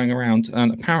 stuff going around,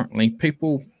 and apparently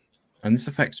people, and this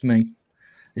affected me.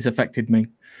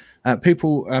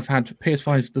 People have had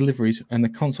PS5 deliveries, and the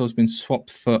console has been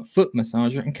swapped for foot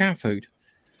massager and cat food.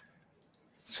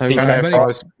 So we've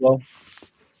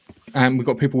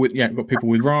got people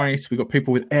with rice. We've got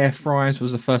people with air fryers.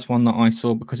 Was the first one that I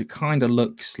saw because it kind of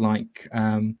looks like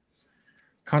a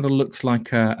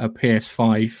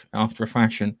PS5 after a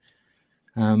fashion.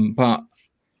 But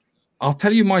I'll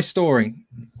tell you my story.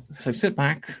 So sit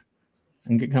back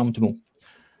and get comfortable.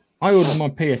 I ordered my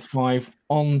PS5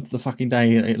 on the fucking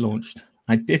day it launched.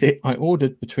 I did it. I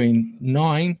ordered between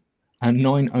 9 and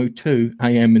 9:02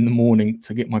 a.m. in the morning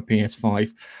to get my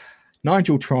PS5.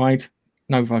 Nigel tried,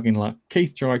 no fucking luck.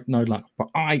 Keith tried, no luck. But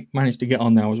I managed to get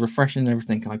on there. I was refreshing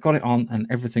everything. I got it on, and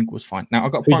everything was fine. Now I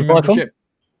got Prime membership.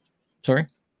 Sorry,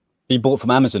 you bought from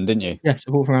Amazon, didn't you? Yes,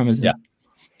 I bought from Amazon.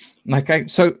 Yeah. Okay,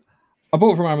 so I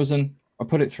bought from Amazon. I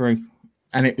put it through,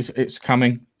 and it's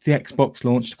coming. The Xbox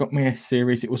launched. Got my S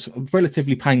series. It was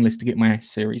relatively painless to get my S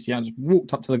series. Yeah, I just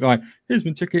walked up to the guy. Here's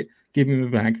my ticket. Give me my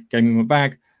bag. Gave me my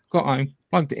bag. Got home.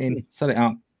 Plugged it in. Set it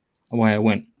up. Away I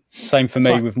went. Same for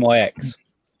me with my X.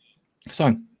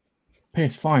 So,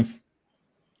 PS5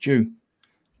 due,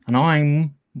 and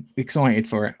I'm excited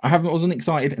for it. I wasn't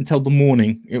excited until the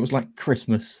morning. It was like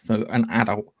Christmas for an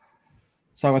adult.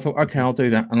 So I thought, okay, I'll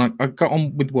do that. And I got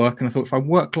on with work, and I thought if I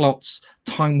work lots,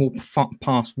 time will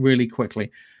pass really quickly.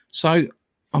 So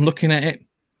I'm looking at it.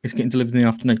 It's getting delivered in the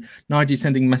afternoon. Nigel's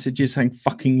sending messages saying,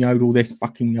 fucking Yodel this,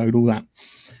 fucking Yodel that,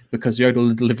 because Yodel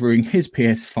is delivering his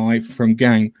PS5 from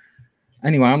game.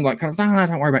 Anyway, I'm like, kind of, no,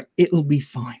 don't worry about it. It'll be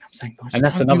fine. I'm saying, gosh, and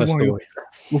that's another story.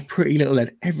 We're pretty little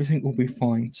led. Everything will be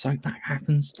fine. So that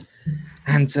happens,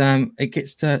 and it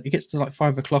gets to like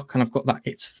 5 o'clock, and I've got that.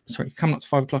 Coming up to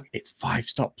 5 o'clock. It's 5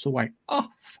 stops away. Oh,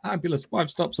 fabulous! 5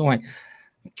 stops away.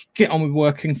 Get on with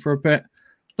working for a bit.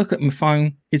 Look at my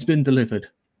phone. It's been delivered.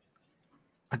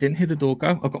 I didn't hear the door go.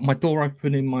 I've got my door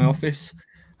open in my office.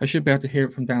 I should be able to hear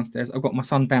it from downstairs. I've got my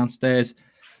son downstairs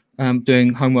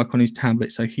doing homework on his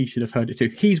tablet, so he should have heard it too.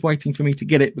 He's waiting for me to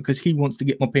get it because he wants to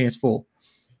get my PS4.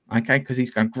 Okay, because he's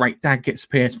going, great, Dad gets a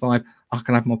PS5. I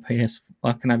can have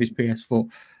his PS4.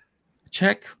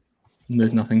 Check.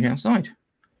 There's nothing outside.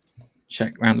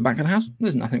 Check around the back of the house.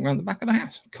 There's nothing around the back of the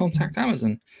house. Contact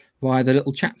Amazon via the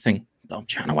little chat thing. I'm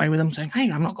chatting away with them saying, hey,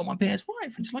 I've not got my PS5.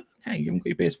 And it's like, okay, you haven't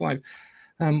got your PS5.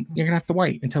 You're going to have to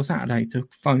wait until Saturday to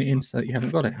phone it in so that you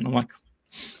haven't got it. And I'm like,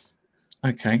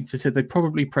 okay. So they said they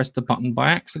probably pressed the button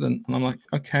by accident. And I'm like,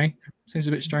 okay, seems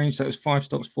a bit strange. So it was 5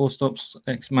 stops, 4 stops,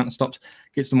 X amount of stops,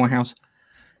 gets to my house,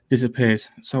 disappears.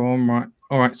 So I'm right.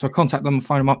 All right. So I contact them and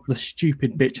phone them up. The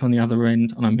stupid bitch on the other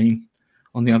end, and I mean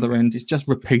on the other end, is just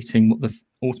repeating what the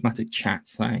automatic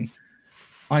chat's saying.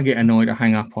 I get annoyed. I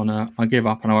hang up on her. I give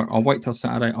up, and I'll wait till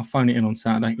Saturday. I'll phone it in on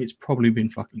Saturday. It's probably been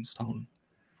fucking stolen.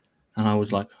 And I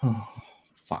was like, oh,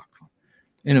 fuck.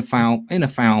 In a foul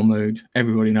mood.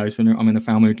 Everybody knows when I'm in a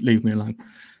foul mood. Leave me alone.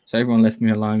 So everyone left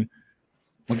me alone.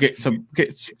 I get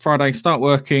Friday, start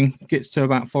working. Gets to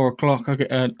about 4 o'clock. I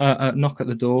get a knock at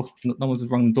the door. No one's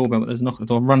rung the doorbell, but there's a knock at the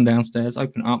door. Run downstairs,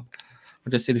 open it up. I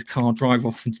just see this car drive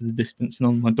off into the distance, and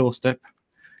on my doorstep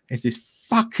is this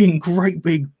fucking great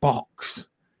big box.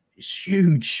 It's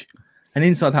huge, and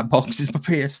inside that box is my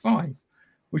PS5,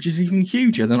 which is even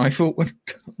huger than I thought when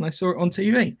I saw it on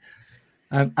TV.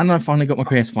 And I finally got my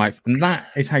PS5, and that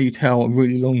is how you tell a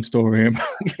really long story about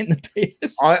getting the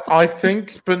PS5. I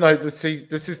think, but no, this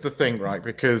is the thing, right?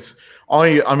 Because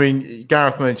I mean,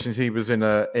 Gareth mentioned he was going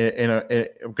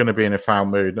to be in a foul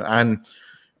mood, and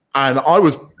I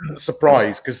was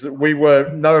surprised because we were,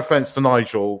 no offense to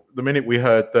Nigel, the minute we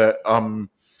heard that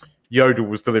Yodel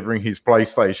was delivering his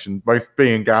PlayStation, both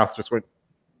B and Gareth just went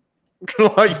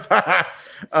like that.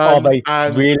 Are they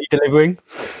really delivering?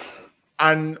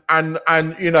 And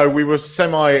you know, we were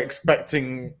semi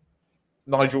expecting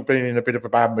Nigel being in a bit of a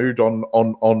bad mood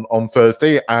on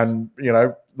Thursday, and you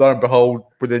know, lo and behold,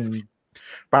 within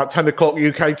about 10 o'clock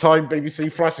UK time,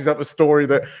 BBC flashes up a story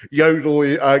that Yodel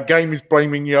Game is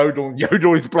blaming Yodel, and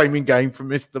Yodel is blaming Game for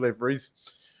missed deliveries.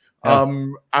 Yeah.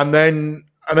 And then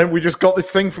we just got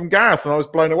this thing from Gareth, and I was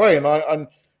blown away. And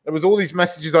there was all these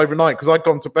messages overnight because I'd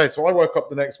gone to bed, so I woke up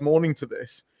the next morning to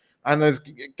this. And as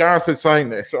Gareth is saying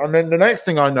this, and then the next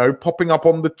thing I know, popping up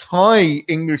on the Thai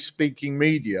English-speaking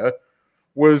media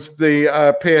was the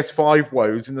PS5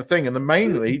 woes in the thing, and the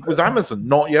main lead was Amazon,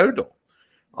 not Yodel.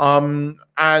 And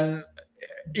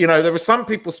you know, there were some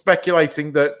people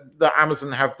speculating that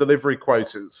Amazon have delivery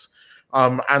quotas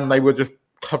and they were just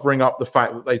covering up the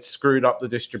fact that they'd screwed up the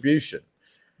distribution.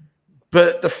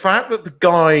 But the fact that the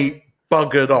guy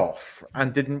buggered off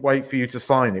and didn't wait for you to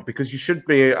sign it, because you should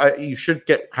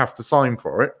have to sign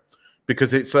for it,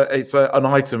 because it's an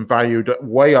item valued at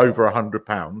way over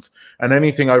 £100, and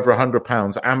anything over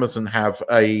 £100, Amazon have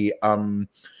a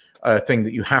thing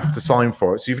that you have to sign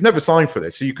for it. So you've never signed for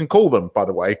this. So you can call them, by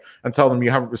the way, and tell them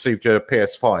you haven't received your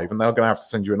PS5, and they're going to have to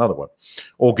send you another one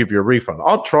or give you a refund.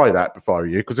 I'd try that if I were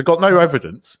you, because I've got no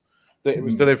evidence that it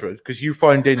was delivered, because you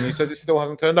phoned in and you said it still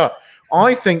hasn't turned up.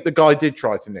 I think the guy did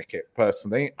try to nick it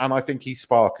personally, and I think he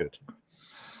sparkered.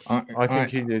 I think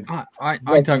he did.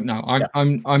 I don't know.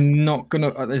 I'm not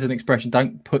gonna. There's an expression: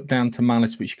 don't put down to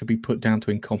malice, which could be put down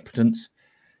to incompetence,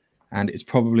 and it's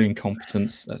probably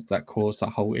incompetence that caused that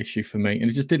whole issue for me. And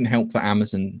it just didn't help that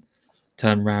Amazon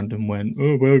turned around and went,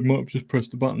 "Oh well, we might have just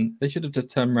pressed the button." They should have just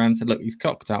turned around and said, "Look, he's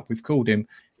cocked up. We've called him.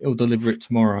 He'll deliver it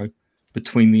tomorrow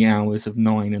between the hours of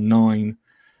 9 and 9."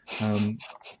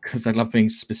 Because they love being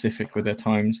specific with their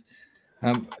times.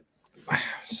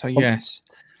 So yes.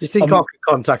 Do you think I could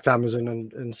contact Amazon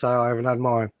and say I haven't had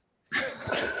mine?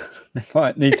 They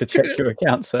might need to check your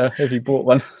account, sir, if you bought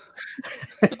one.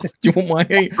 Do you want my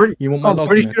login? I'm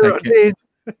pretty sure I did.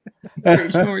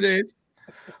 Pretty sure I did.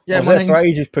 Yeah, my name's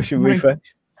ages pushing refresh.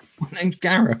 My name's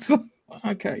Gareth.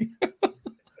 Okay.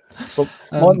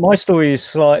 Well, my story is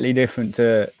slightly different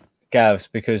to Gareth's,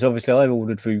 because obviously I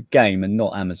ordered through Game and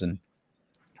not Amazon.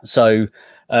 So,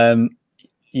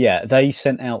 they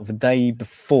sent out the day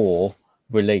before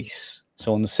release.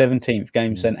 So on the 17th,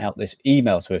 Game sent out this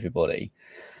email to everybody,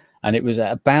 and it was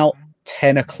at about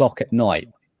 10 o'clock at night.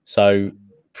 So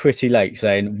pretty late,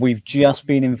 saying, "We've just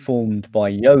been informed by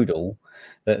Yodel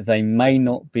that they may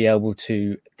not be able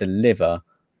to deliver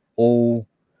all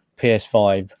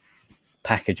PS5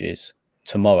 packages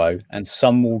tomorrow, and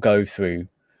some will go through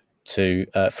to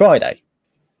Friday."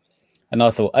 And I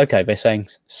thought, okay, they're saying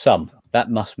some. That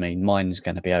must mean mine's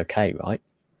going to be okay, right?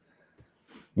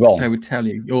 Wrong. They would tell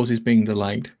you yours is being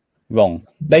delayed. Wrong.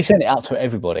 They sent it out to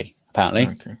everybody, apparently.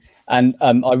 Okay. And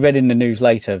I read in the news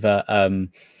later that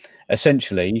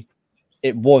essentially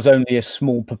it was only a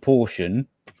small proportion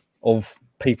of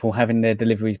people having their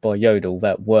deliveries by Yodel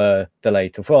that were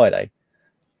delayed till Friday.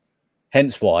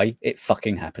 Hence why it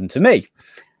fucking happened to me.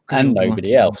 And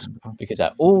nobody else, because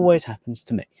that always happens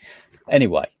to me.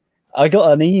 Anyway, I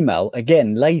got an email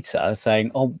again later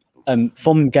saying,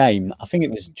 from Game, I think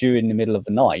it was during the middle of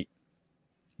the night,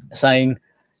 saying,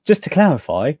 just to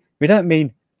clarify, we don't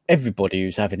mean everybody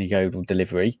who's having a Yodel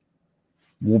delivery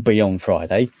will be on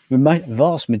Friday. The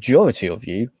vast majority of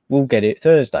you will get it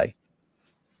Thursday.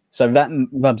 So that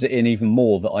rubs it in even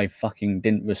more that I fucking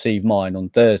didn't receive mine on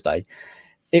Thursday.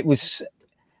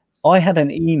 I had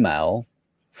an email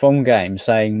from Game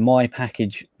saying my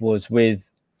package was with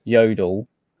Yodel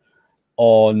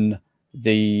on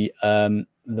the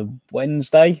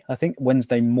Wednesday, I think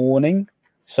Wednesday morning.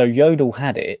 So Yodel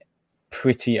had it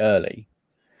pretty early,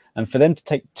 and for them to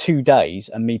take 2 days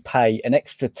and me pay an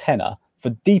extra tenner for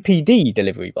DPD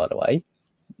delivery, by the way,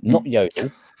 not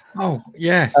Yodel. Oh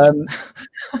yes,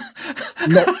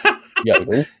 not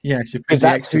Yodel. Yes, because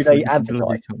that's who they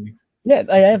advertise. Yeah,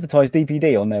 they advertise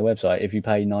DPD on their website if you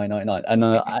pay $9.99.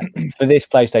 And for this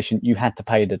PlayStation, you had to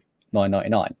pay the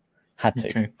 $9.99. Had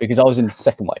to, because I was in the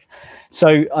second wave.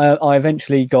 So I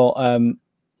eventually got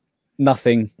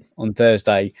nothing on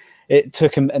Thursday. It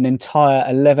took them an entire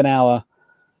 11 hours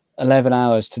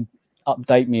to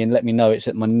update me and let me know it's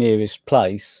at my nearest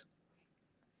place.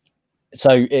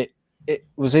 So it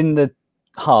was in the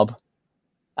hub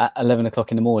at 11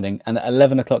 o'clock in the morning, and at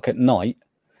 11 o'clock at night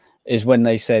is when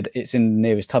they said it's in the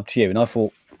nearest hub to you. And I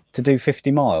thought, to do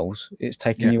 50 miles, it's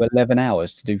taking you 11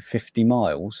 hours to do 50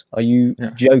 miles. Are you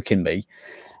joking me?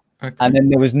 Okay. And then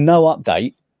there was no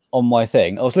update on my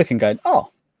thing. I was looking, going,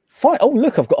 oh, fine. Oh,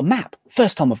 look, I've got a map.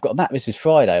 First time I've got a map. This is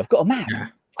Friday. I've got a map.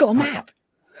 I've got a map.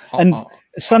 And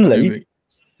suddenly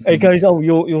it goes, oh,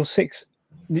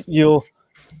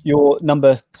 your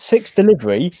number 6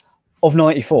 delivery of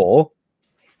 94,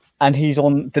 and he's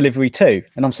on delivery 2.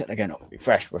 And I'm sitting there going, oh,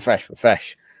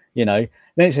 refresh. You know,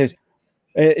 then it says,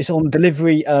 it's on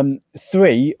delivery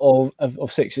 3 of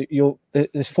 6.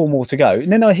 There's 4 more to go. And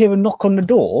then I hear a knock on the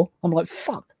door. I'm like,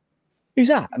 fuck, who's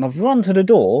that? And I've run to the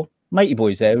door. Matey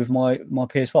boy's there with my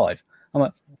PS5. I'm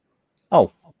like,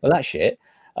 oh, well, that's shit.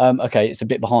 Okay, it's a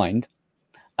bit behind.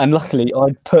 And luckily,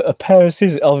 I'd put a pair of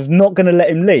scissors. I was not going to let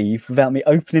him leave without me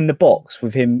opening the box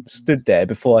with him stood there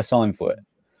before I signed for it.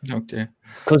 Oh, dear.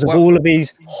 Because of all of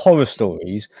these horror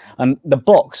stories. And the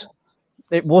box,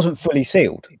 it wasn't fully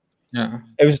sealed. Yeah.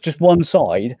 It was just one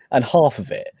side and half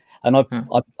of it. And I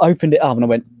opened it up and I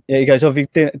went, yeah, he goes, do you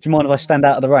mind if I stand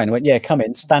out of the rain? I went, yeah, come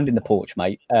in, stand in the porch,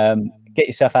 mate. Get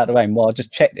yourself out of the rain. Well, I'll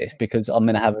just check this because I'm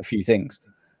going to have a few things.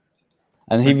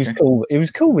 And he was cool. He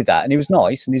was cool with that. And he was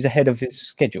nice. And he's ahead of his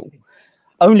schedule.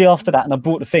 Only after that, and I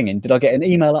brought the thing in, did I get an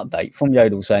email update from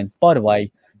Yodel saying, by the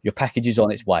way, your package is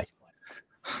on its way.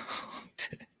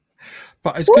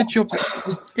 But it's a good job.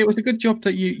 It was a good job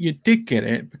that you did get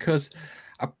it, because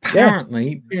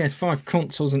apparently PS5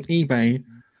 consoles on eBay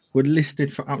were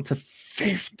listed for up to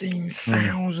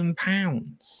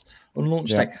 £15,000 on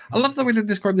launch day. I love the way they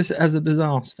describe this as a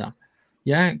disaster.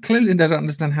 Yeah, clearly they don't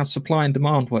understand how supply and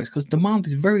demand works, because demand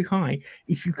is very high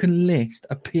if you can list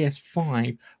a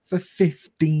PS5 for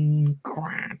 15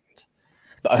 grand.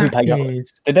 But who paid that?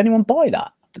 Did anyone buy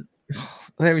that?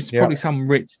 There is probably some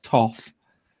rich toff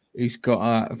who's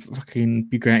got a fucking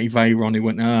Bugatti Veyron who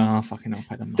went, fucking I'll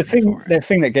pay the money for it. The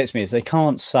thing that gets me is they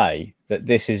can't say that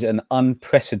this is an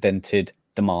unprecedented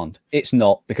demand. It's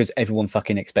not, because everyone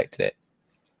fucking expected it.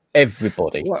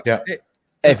 Everybody.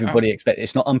 Everybody expected it.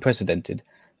 It's not unprecedented.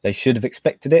 They should have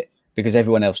expected it because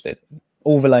everyone else did.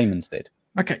 All the layman's did.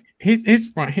 Okay,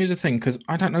 here's the thing, because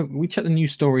I don't know. We check the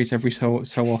news stories every so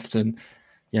often.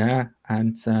 Yeah,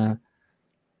 and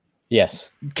yes,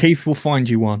 Keith will find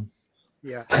you one.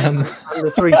 Yeah, and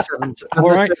the 370. All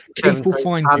right, Keith will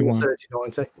find you one.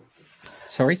 3090.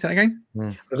 Sorry, say that again. I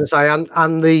was going to say,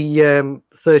 and the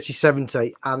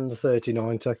 3070 and the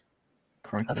 3090.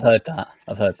 Correct. I've heard that.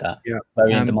 Yeah,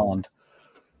 very in demand.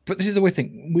 But this is the weird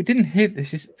thing. We didn't hear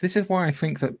this. This is why I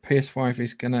think that PS5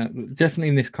 is gonna definitely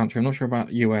in this country. I'm not sure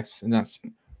about US, and that's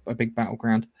a big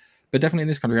battleground. But definitely in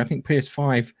this country, I think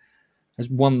PS5 has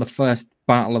won the first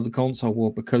battle of the console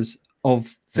war because of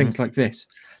things like this.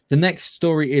 The next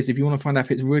story is, if you want to find out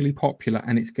if it's really popular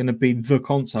and it's going to be the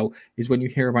console, is when you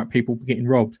hear about people getting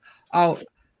robbed. Oh,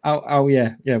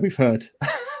 yeah, we've heard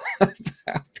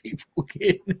about people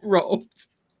getting robbed.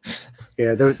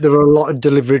 Yeah, there were a lot of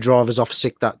delivery drivers off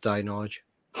sick that day, Nige.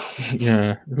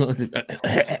 Yeah.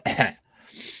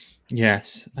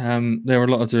 Yes. There were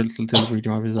a lot of delivery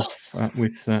drivers off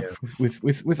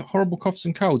with horrible coughs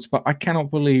and colds, but I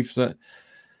cannot believe that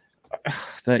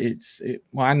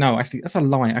well, I know, actually, that's a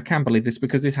lie. I can't believe this,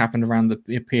 because this happened around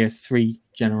the PS3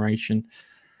 generation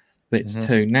bits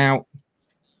too. Now,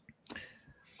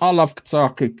 I love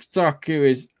Kotaku. Kotaku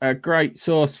is a great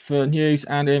source for news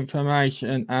and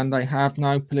information, and they have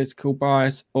no political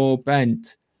bias or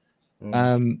bent.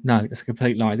 No, that's a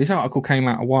complete lie. This article came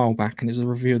out a while back, and it was a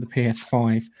review of the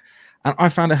PS5, and I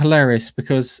found it hilarious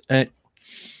because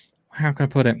how can I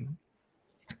put it?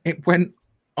 It went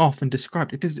off and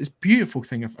described, it did this beautiful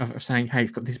thing of saying, hey,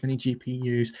 it's got this many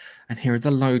GPUs, and here are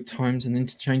the load times and the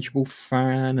interchangeable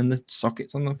fan and the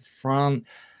sockets on the front,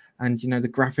 and the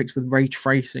graphics with ray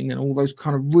tracing and all those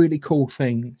kind of really cool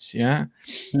things. And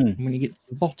when you get to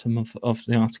the bottom of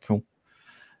the article,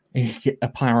 you get a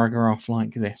paragraph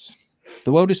like this: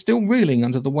 the world is still reeling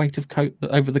under the weight of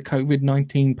over the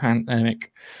COVID-19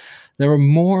 pandemic. There are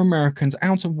more Americans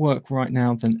out of work right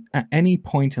now than at any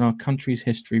point in our country's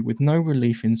history, with no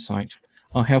relief in sight.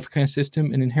 Our healthcare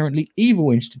system, an inherently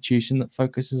evil institution that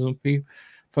focuses on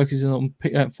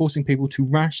forcing people to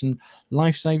ration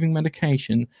life-saving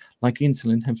medication like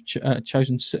insulin, have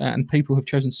chosen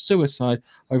suicide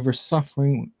over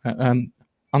suffering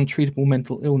untreatable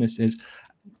mental illnesses.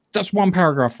 That's one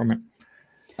paragraph from it.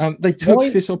 They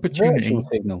took this opportunity. Virtual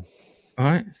signal. All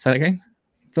right, say that again.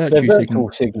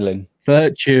 Virtual signaling.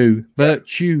 Virtue,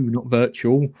 not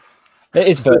virtual. It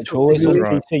is virtual. It's on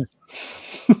PC.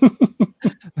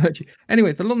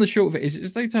 Anyway, the long and the short of it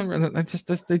is they turned around. They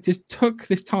just took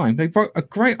this time. They wrote a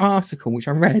great article which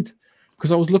I read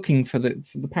because I was looking for the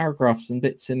paragraphs and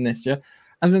bits in this, and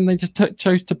then they just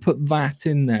chose to put that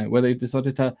in there, where they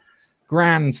decided to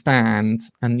grandstand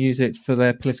and use it for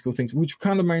their political things, which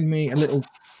kind of made me a little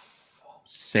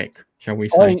sick, shall we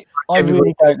say. I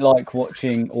really don't like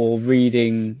watching or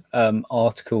reading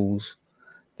articles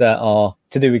that are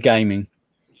to do with gaming,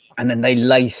 and then they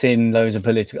lace in loads of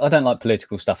political. I don't like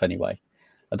political stuff anyway.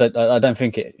 I don't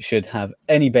think it should have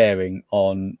any bearing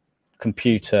on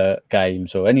computer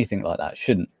games or anything like that.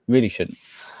 Really shouldn't,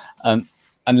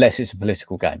 unless it's a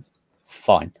political game.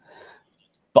 Fine,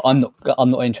 but I'm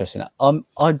not interested in that.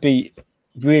 I'd be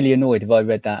really annoyed if I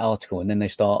read that article and then they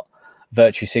start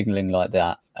virtue signaling like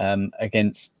that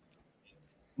against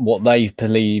what they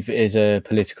believe is a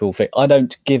political thing. I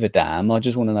don't give a damn. I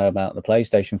just want to know about the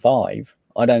PlayStation 5.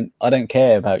 I don't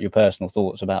care about your personal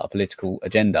thoughts about a political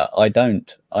agenda. I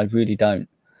really don't.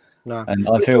 No. And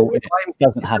I feel it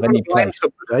doesn't have any place.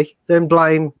 Somebody, then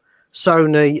blame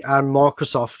Sony and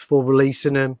Microsoft for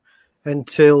releasing them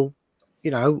until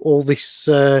all this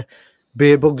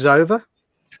beer bug's over.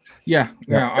 Yeah.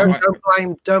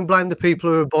 Don't blame the people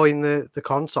who are buying the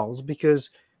consoles, because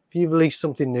if you release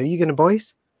something new, you're going to buy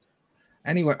it.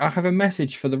 Anyway, I have a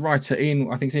message for the writer,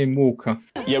 Ian. I think it's Ian Walker.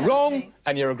 You're wrong,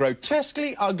 and you're a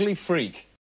grotesquely ugly freak.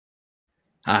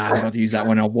 I've got to use that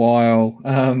one in a while.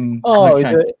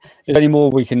 Okay. Is there any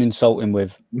more we can insult him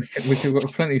with? We've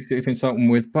got plenty to insult him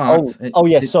with, but...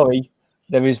 Sorry.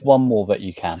 There is one more that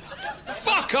you can.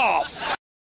 Fuck off!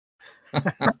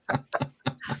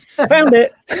 Found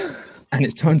it! And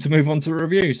it's time to move on to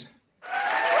reviews.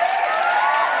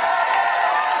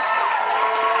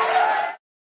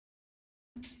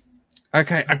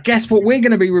 Okay, I guess what we're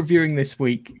going to be reviewing this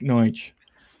week, Nige.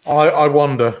 I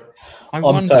wonder.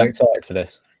 I'm so excited for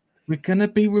this. We're going to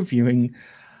be reviewing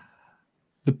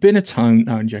the Binatone.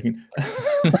 No, I'm joking.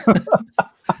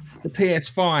 The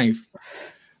PS5.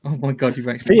 Oh my God, you've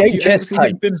actually VHS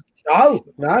tape.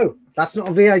 No, that's not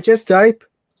a VHS tape.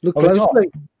 Look closely.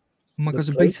 Oh my God, it's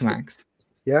a Betamax.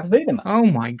 Yeah. Betamax. Oh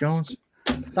my God.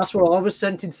 That's what I was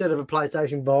sent instead of a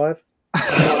PlayStation 5.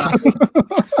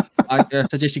 I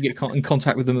suggest you get in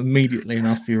contact with them immediately and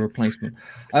ask for your replacement.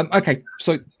 Okay,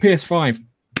 so PS5.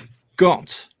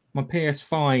 Got my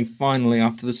PS5 finally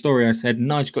after the story I said.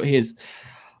 Nige got his.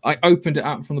 I opened it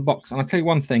up from the box, and I'll tell you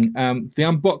one thing. The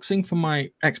unboxing for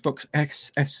my Xbox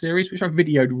XS series, which I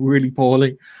videoed really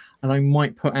poorly, and I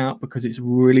might put out because it's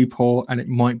really poor and it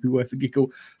might be worth a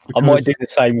giggle. I might do the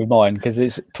same with mine because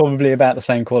it's probably about the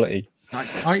same quality.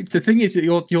 The thing is that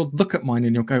you'll look at mine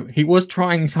and you'll go, he was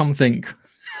trying something.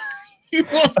 He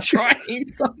was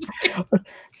trying something.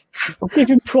 I'll give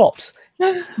him props.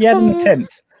 He had an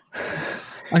attempt.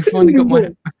 I finally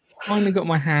got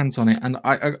my hands on it, and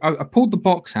I pulled the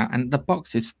box out, and the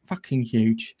box is fucking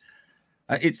huge.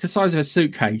 It's the size of a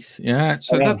suitcase, yeah.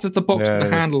 So that's just the box with the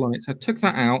handle on it. So I took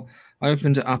that out, I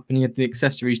opened it up, and you had the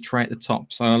accessories tray at the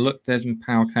top. So I looked. There's my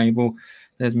power cable.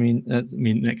 There's my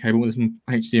internet cable. There's my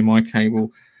HDMI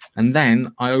cable, and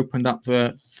then I opened up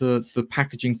the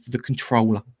packaging for the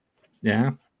controller,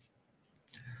 yeah.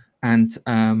 And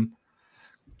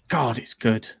God, it's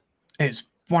good. It's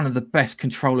one of the best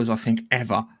controllers I think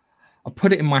ever. I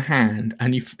put it in my hand,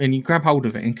 and you grab hold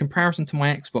of it. In comparison to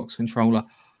my Xbox controller,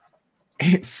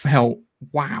 it felt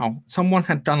wow. Someone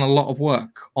had done a lot of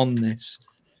work on this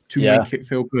to make it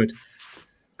feel good,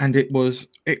 and it was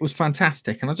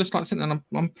fantastic. And I just like sitting there, and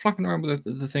I'm flapping around with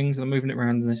the things, and I'm moving it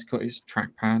around, and it's got its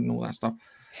trackpad and all that stuff.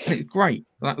 And it's great.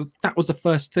 That was the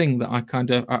first thing that I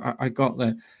got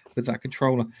there with that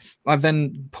controller. I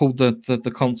then pulled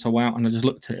the console out, and I just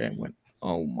looked at it and went,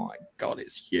 oh my God,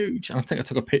 it's huge. And I think I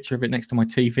took a picture of it next to my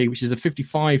TV, which is a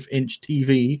 55-inch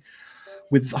TV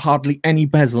with hardly any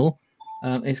bezel.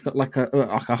 It's got like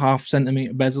a half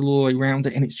centimeter bezel all the way around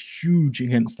it, and it's huge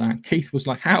against that. Keith was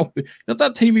like, how big? That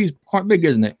TV is quite big,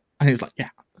 isn't it? And he was like, yeah,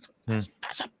 that's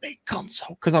a big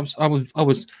console. Because I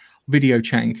was video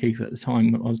chatting Keith at the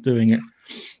time when I was doing it.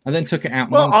 I then took it out.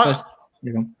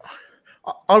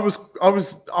 I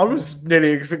was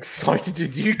nearly as excited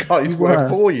as you guys were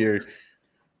for you.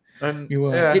 And you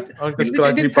were. Yeah, I'm just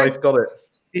glad you both got it.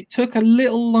 It took a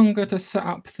little longer to set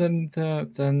up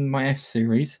than my S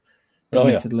series.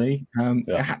 Admittedly,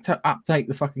 I had to update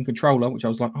the fucking controller, which I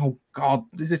was like, "Oh God,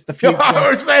 is this the future?"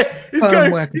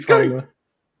 He's going.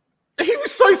 He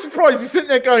was so surprised. He's sitting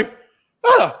there going,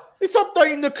 it's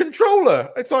updating the controller."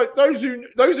 It's like those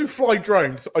who fly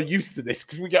drones are used to this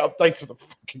because we get updates of the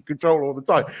fucking controller all the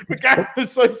time. But Gary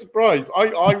was so surprised.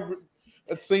 I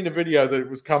had seen a video that it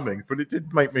was coming, but it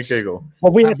did make me giggle.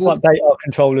 Well, we had to update our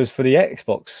controllers for the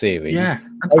Xbox series. Yeah.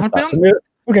 We've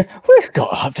got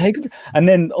to update. And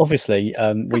then, obviously,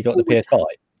 we got the PS5.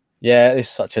 Yeah, it's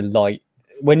such a light.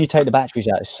 When you take the batteries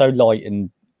out, it's so light and,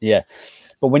 yeah.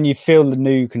 But when you feel the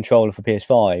new controller for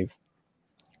PS5,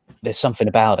 there's something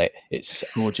about it. It's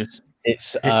gorgeous.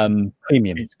 It's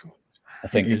premium, it's gorgeous. I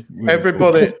think.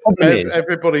 Really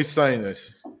everybody's saying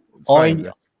this.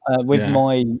 With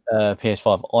my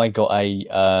PS5, I got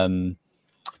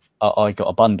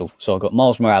a bundle, so I got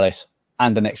Miles Morales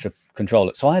and an extra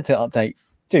controller. So I had to update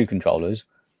 2 controllers,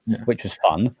 which was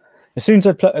fun. As soon as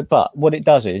but what it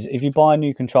does is, if you buy a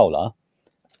new controller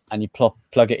and you plug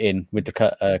it in with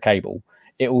the cable,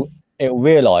 it'll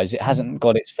realise it hasn't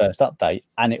got its first update,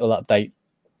 and it'll update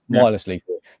wirelessly.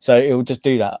 So it will just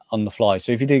do that on the fly.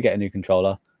 So if you do get a new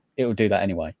controller, it will do that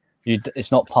anyway.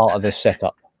 It's not part of this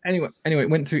setup. Anyway, it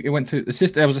went through the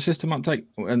system. There was a system update,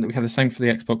 and we had the same for the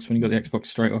Xbox. When you got the Xbox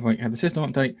straight off, you had the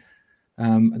system update,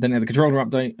 and then you had the controller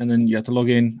update, and then you had to log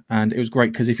in, and it was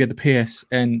great because if you had the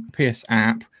PS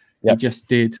app, you just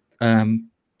did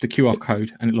the QR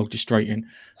code, and it logged you straight in.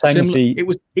 It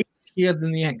was easy riskier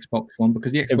than the Xbox one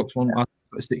because the Xbox one I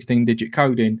put a 16-digit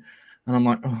code in, and I'm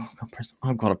like, oh,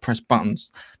 I've got to press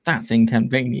buttons. That's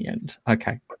inconvenient.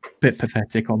 Okay, bit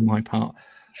pathetic on my part.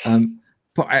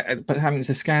 But having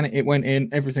to scan it, it went in,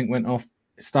 everything went off,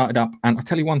 it started up, and I'll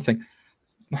tell you one thing.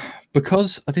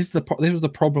 Because this was the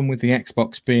problem with the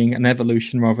Xbox being an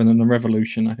evolution rather than a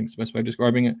revolution, I think is the best way of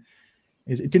describing it,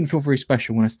 is it didn't feel very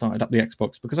special when I started up the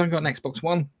Xbox because I got an Xbox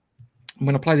One. And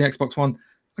when I play the Xbox One,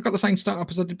 I got the same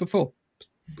startup as I did before.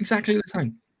 Exactly the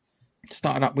same.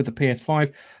 Started up with the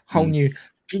PS5, whole new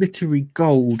glittery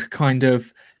gold kind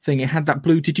of thing. It had that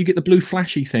blue. Did you get the blue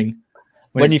flashy thing?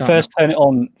 When you first turn it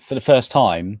on for the first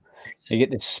time, you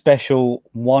get this special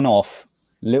one-off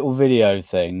little video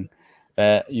thing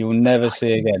that you'll never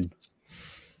see again.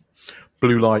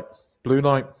 Blue light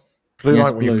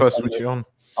when you first switch it on.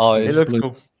 Oh, it looked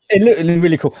cool. It looked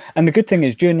really cool. And the good thing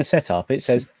is, during the setup, it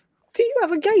says, "Do you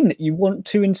have a game that you want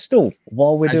to install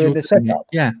while we're doing the setup?"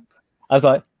 Yeah. I was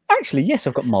like, "Actually, yes,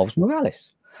 I've got Miles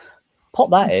Morales. Pop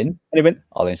that in," and he went,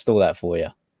 "I'll install that for you."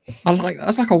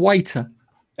 That's like a waiter.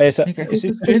 Here's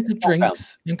the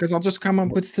drinks because I'll just come up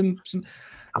with some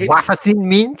a wafer thin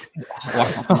mint.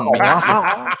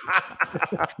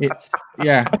 It's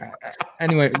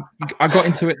anyway, I got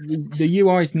into it. The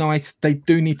UI is nice. They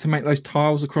do need to make those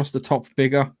tiles across the top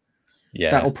bigger. Yeah,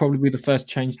 that'll probably be the first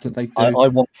change that they do. I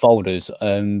want folders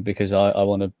because I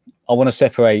want to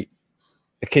separate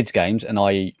the kids' games and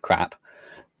i.e. crap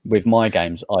with my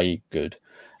games, i.e. good.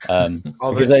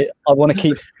 Because I want to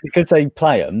keep because they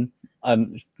play them.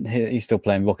 He's still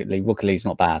playing Rocket League. Rocket League's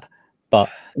not bad, but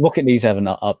Rocket League's having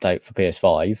an update for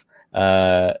PS5.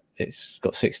 It's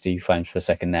got 60 frames per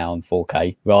second now and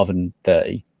 4K rather than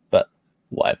 30, but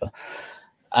whatever.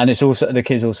 And it's also the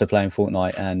kids also playing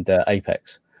Fortnite and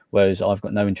Apex, whereas I've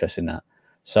got no interest in that.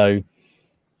 So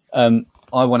I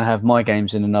want to have my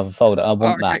games in another folder. I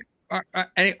want that.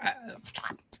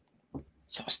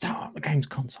 So I start up the games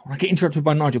console. I get interrupted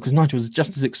by Nigel because Nigel is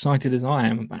just as excited as I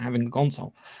am about having a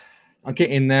console. I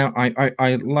get in there,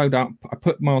 I load up, I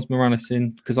put Miles Morales in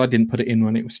because I didn't put it in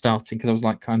when it was starting because I was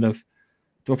like, kind of,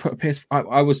 do I put a PS?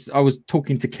 I was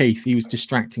talking to Keith, he was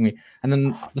distracting me, and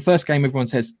then the first game everyone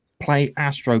says play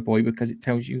Astro Boy because it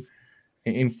tells you,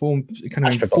 it informs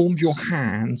your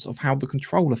hands of how the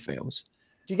controller feels.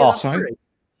 Do you get that free?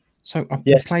 So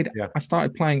I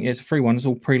started playing. It's a free one. It's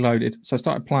all preloaded. So I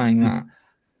started playing that.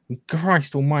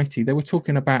 Christ Almighty! They were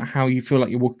talking about how you feel like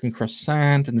you're walking across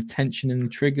sand and the tension in the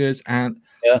triggers, and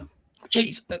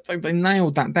jeez, they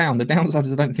nailed that down. The downside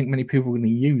is I don't think many people are going to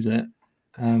use it.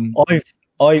 In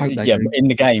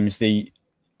the games,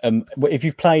 if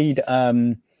you've played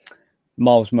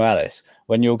Miles Morales,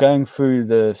 when you're going through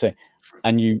the thing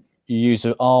and you use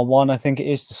the R1, I think it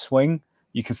is, to swing,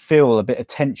 you can feel a bit of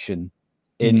tension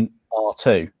in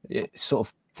R2. It's sort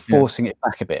of forcing it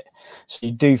back a bit, so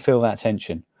you do feel that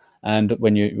tension. And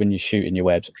when you shoot in your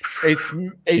webs,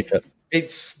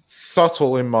 it's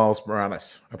subtle in Miles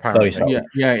Morales, apparently. It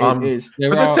is.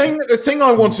 But the thing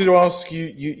I wanted to ask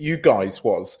you guys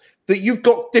was that you've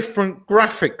got different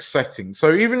graphics settings.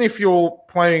 So even if you're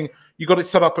playing, you got it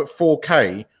set up at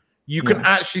 4K, you can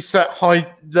actually set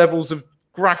high levels of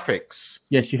graphics.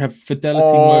 Yes, you have fidelity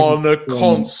on a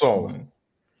console.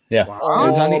 Yeah,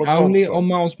 wow. Only on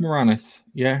Miles Morales.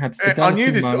 Yeah, had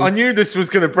fidelity mode. I knew this was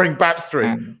going to bring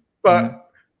backstream, but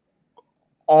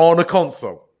on a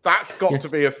console, that's got to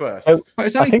be a first. But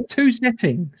it's only two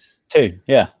settings. Two,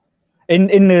 yeah.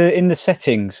 In the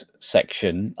settings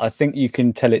section, I think you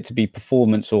can tell it to be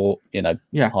performance or higher.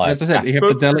 As I said, you have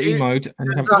fidelity mode, and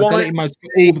you have fidelity mode,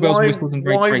 all the bells and whistles and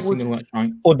ray tracing and all that.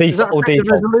 Right? Or default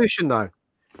resolution though.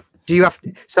 Do you have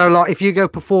so like if you go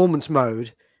performance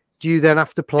mode? Do you then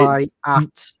have to play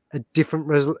at a different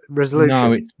resolution?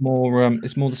 No, it's more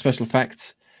the special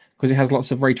effects because it has lots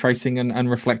of ray tracing and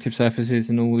reflective surfaces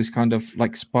and all this kind of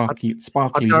like sparkly bits.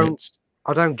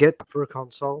 I don't get that for a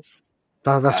console.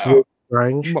 That's really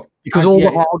strange because all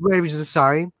the hardware is the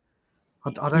same.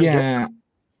 I don't get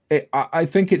that. I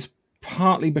think it's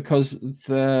partly because it's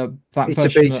a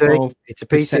PC. It's a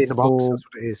PC in the box. That's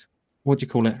what it is. What do you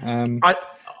call it?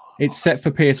 It's set for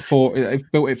PS4.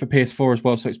 They've built it for PS4 as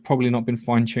well, so it's probably not been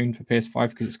fine-tuned for PS5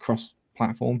 because it's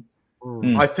cross-platform.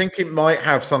 I think it might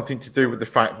have something to do with the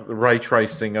fact that the ray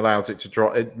tracing allows it to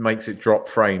drop. It makes it drop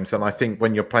frames, and I think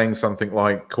when you're playing something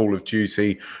like Call of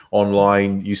Duty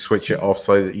online, you switch it off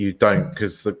so that you don't,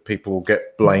 because the people will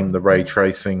blame the ray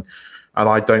tracing, and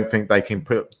I don't think they can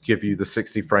give you the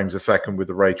 60 frames a second with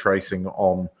the ray tracing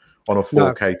on a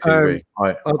 4K TV.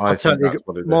 I think that's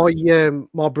what it is.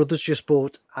 My brother's just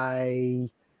bought a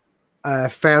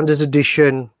Founders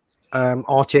Edition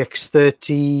RTX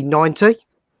 3090,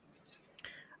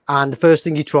 And the first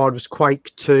thing he tried was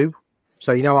Quake 2.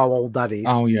 So you know how old that is.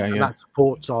 Oh, yeah, and yeah. that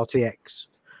supports RTX.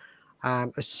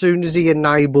 As soon as he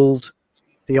enabled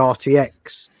the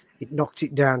RTX, it knocked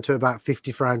it down to about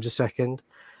 50 frames a second.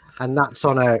 And that's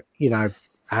on a,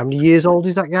 how many years old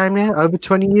is that game now? Over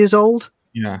 20 years old?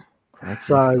 Yeah. Correct.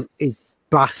 So it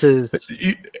batters.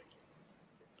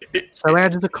 So how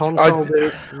does the console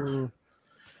do it?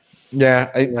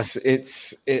 Yeah, it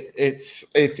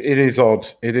is odd.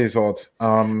 It is odd.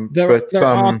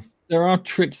 There are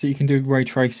tricks that you can do with ray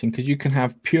tracing, because you can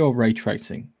have pure ray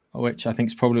tracing, which I think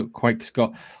is probably what Quake's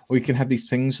got, or you can have these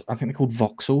things, I think they're called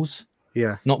voxels.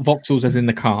 Yeah. Not voxels as in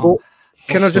the car. Well,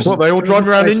 can I just they all drive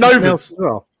around in Novas as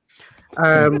well?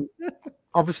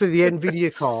 Obviously the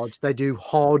NVIDIA cards, they do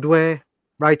hardware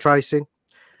ray tracing.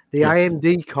 The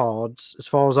AMD cards, as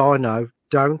far as I know,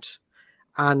 don't.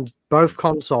 And both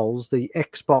consoles, the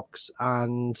Xbox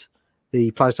and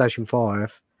the PlayStation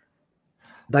 5,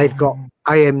 they've got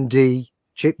AMD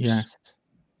chips,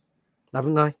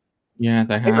 haven't they? Yeah,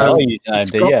 they have.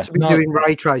 It's got to be doing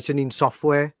ray tracing in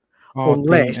software,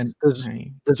 unless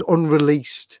there's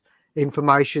unreleased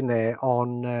information there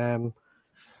on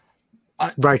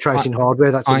ray tracing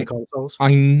hardware that's in the consoles.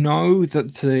 I know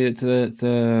that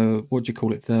the what do you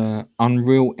call it? The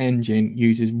Unreal Engine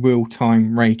uses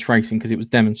real-time ray tracing because it was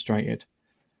demonstrated.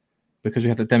 Because we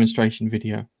have the demonstration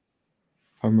video, if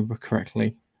I remember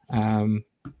correctly.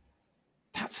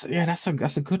 That's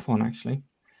a good one actually.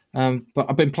 But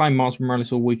I've been playing Miles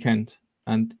Morales all weekend,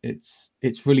 and it's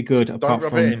really good. Apart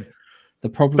from the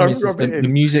problem is the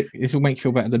music. This will make you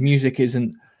feel better. The music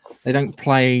isn't. They don't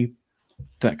play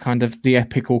that kind of the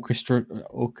epic orchestra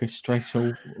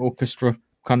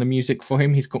kind of music for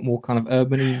him. He's got more kind of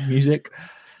urban-y music.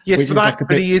 Yes,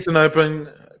 but he is an urban.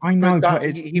 I know,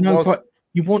 but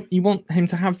you want him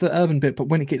to have the urban bit, but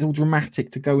when it gets all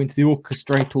dramatic, to go into the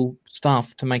orchestral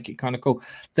stuff to make it kind of cool.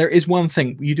 There is one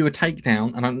thing you do a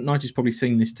takedown, and Nigel's probably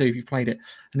seen this too if you've played it.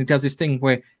 And he does this thing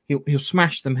where he'll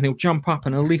smash them and he'll jump up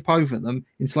and he'll leap over them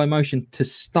in slow motion to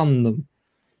stun them.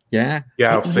 Yeah,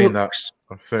 I've seen that.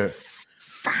 I've seen it.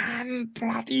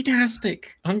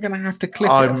 Fan-bloody-tastic. I'm gonna have to clip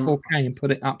it at 4K and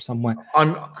put it up somewhere.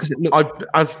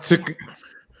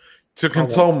 To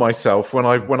console myself when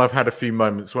I've had a few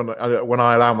moments when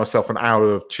I allow myself an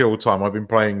hour of chill time. I've been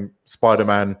playing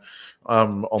Spider-Man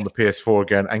on the PS4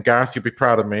 again, and Gareth, you'll be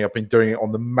proud of me. I've been doing it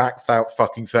on the maxed out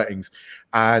fucking settings,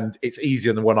 and it's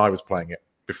easier than when I was playing it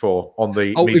before on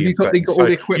the medium settings. So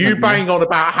you bang on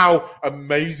about how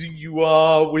amazing you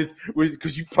are with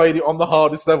because you played it on the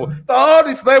hardest level. The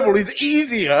hardest level is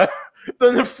easier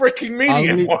than the freaking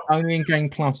medium one. Only in Game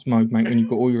Plus mode, mate, when you've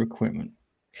got all your equipment.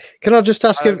 Can I just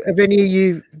ask if any of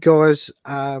you guys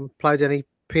played any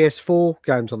PS4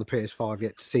 games on the PS5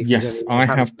 yet to see? If yes, I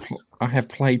have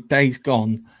played Days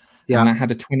Gone, and I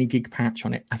had a 20 gig patch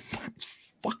on it, and that's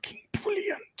fucking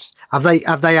brilliant. Have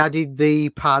they added the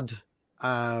pad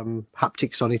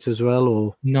haptics on it as well,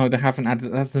 or no? They haven't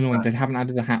added. That's annoying. They haven't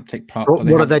added the haptic part. What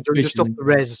have they done? Just up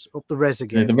the res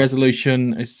again. Yeah, the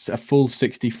resolution is a full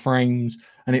 60 frames,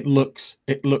 and it looks.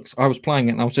 I was playing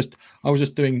it, and I was just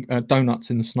doing donuts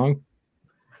in the snow.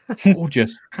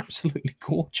 Gorgeous, absolutely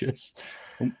gorgeous.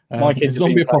 My kids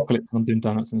zombie apocalypse. I'm doing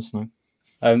donuts in the snow.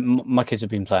 My kids have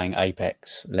been playing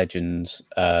Apex Legends.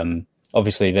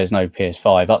 Obviously, there's no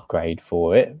PS5 upgrade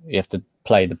for it. You have to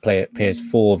play the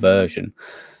PS4 version,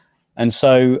 and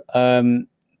so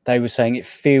they were saying it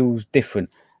feels different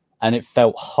and it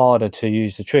felt harder to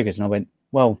use the triggers. And I went,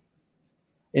 well,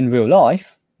 in real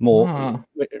life, when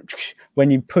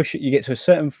you push it, you get to a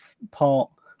certain part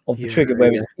of the trigger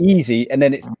where it's easy, and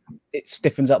then it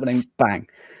stiffens up, and then bang,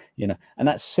 and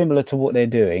that's similar to what they're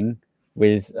doing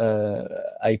with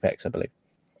Apex, I believe.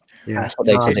 Yeah, that's what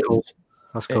they said.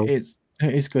 That's cool. It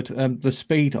is good. The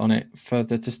speed on it for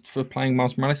playing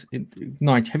Miles Morales.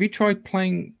 Nige, have you tried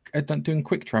playing doing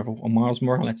quick travel on Miles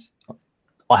Morales?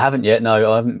 I haven't yet.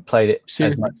 No, I haven't played it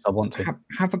as much as I want to.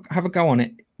 Have a go on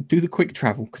it. Do the quick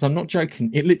travel, because I'm not joking.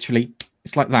 It's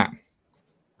like that.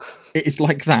 It's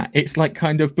like that. It's like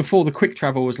kind of before the quick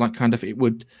travel was like kind of it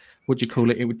would. What do you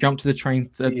call it? It would jump to the train,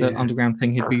 the underground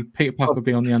thing. Peter Parker would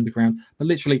be on the underground, but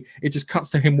literally it just cuts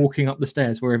to him walking up the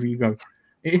stairs wherever you go.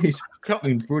 It is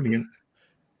fucking brilliant.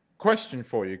 Question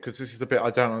for you, because this is the bit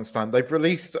I don't understand. They've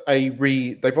released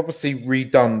they've obviously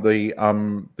redone the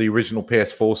original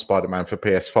PS4 Spider-Man for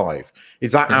PS5.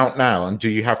 Is that out now? And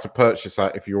do you have to purchase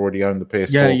that if you already own the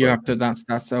PS4? Yeah, you have to.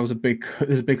 There's a big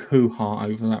hoo-ha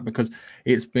over that, because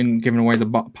it's been given away as a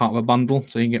part of a bundle,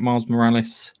 so you can get Miles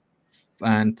Morales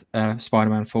and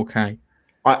Spider-Man 4K.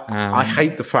 I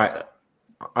hate the fact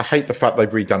I hate the fact they've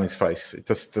redone his face. It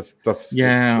just does.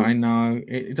 Yeah, I know.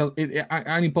 It does. It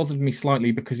only bothered me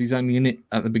slightly because he's only in it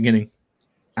at the beginning,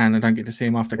 and I don't get to see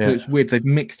him after. Because it's weird. They've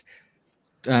mixed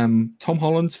Tom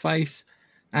Holland's face,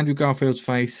 Andrew Garfield's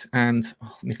face, and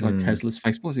Nikola Tesla's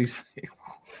face. What was his?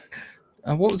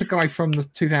 What was the guy from the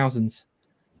 2000s?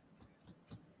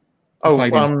 Oh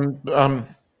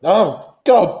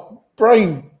God,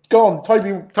 brain gone.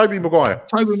 Toby Maguire.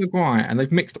 Tobey Maguire, and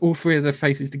they've mixed all three of their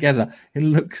faces together. It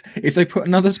looks, if they put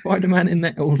another Spider-Man in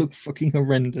there, it will look fucking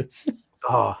horrendous.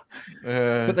 Oh,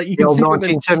 but that you the can old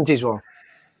see 1970s one.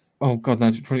 Oh God,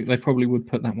 no, they probably would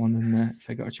put that one in there if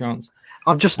they got a chance.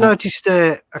 I've just noticed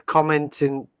a comment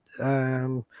in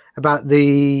about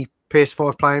the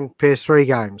PS5 playing PS3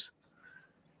 games.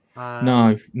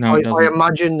 No, I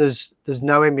imagine there's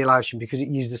no emulation because it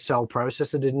used the cell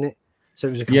processor, didn't it? So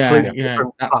it was a completely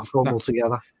different platform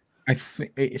altogether. I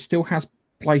think it still has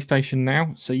PlayStation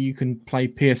now, so you can play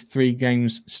PS3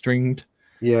 games streamed.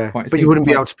 Yeah, but you wouldn't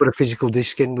be able to put a physical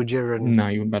disc in, would you? No,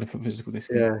 you wouldn't be able to put a physical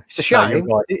disc in. Yeah, it's a shame.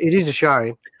 No, right. It is a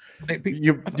shame.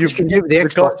 You can do it with the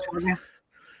Xbox, wouldn't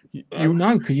you?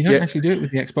 No, because you don't actually do it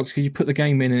with the Xbox because you put the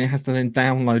game in and it has to then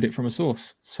download it from a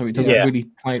source, so it doesn't really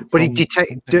play it. But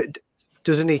it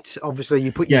doesn't it? Obviously,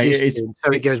 you put your disc in, so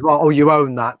it goes, well, oh, you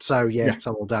own that, so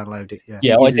so we'll download it.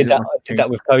 Yeah, I did that. I did that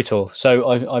with KOTOR. So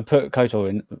I put KOTOR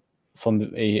in from the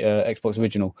Xbox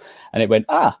original, and it went,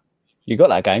 you got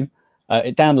that game.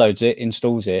 It downloads it,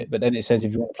 installs it, but then it says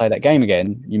if you want to play that game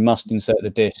again, you must insert the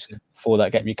disc for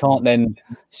that game. You can't then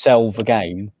sell the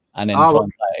game and then try and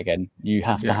play it again. You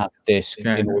have to have the disc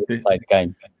in order to play the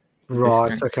game.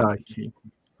 Right. Okay.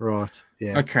 Right.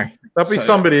 Yeah. Okay. There'll be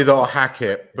somebody that'll hack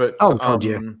it, but oh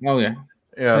yeah. Yeah,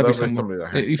 there'll be somebody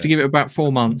that you have to give it about 4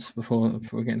 months before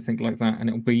getting things like that, and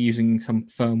it'll be using some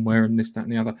firmware and this, that,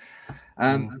 and the other.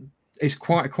 It's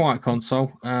quite a quiet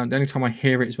console. The only time I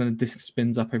hear it is when the disc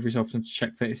spins up every so often to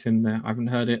check that it's in there. I haven't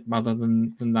heard it other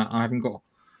than that. I haven't got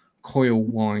coil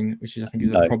whine, which I think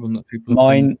is a problem that people.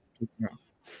 Mine.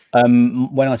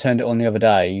 When I turned it on the other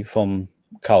day from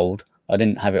cold, I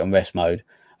didn't have it on rest mode.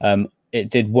 It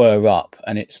did whir up,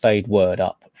 and it stayed whirred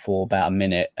up for about a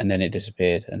minute, and then it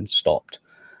disappeared and stopped.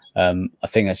 I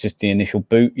think that's just the initial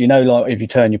boot. You know, like if you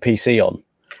turn your PC on, all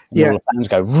the fans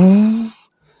go.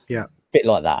 Yeah, bit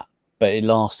like that. But it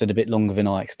lasted a bit longer than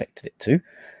I expected it to.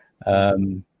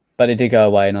 But it did go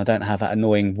away, and I don't have that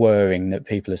annoying whirring that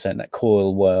people are saying, that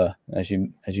coil whir, as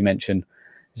you mentioned.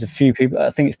 There's a few people.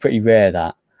 I think it's pretty rare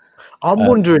that. I'm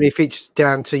wondering if it's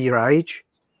down to your age.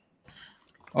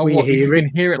 Oh, what, you can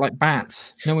hear it like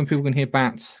bats. You know when people can hear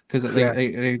bats because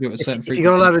they do it a certain frequency. If you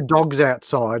got a lot of dogs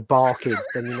outside barking,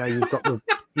 then you know you've got the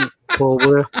coil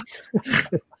whir.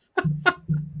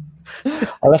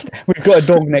 We've got a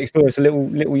dog next door. It's a little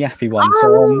yappy one.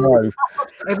 So I know.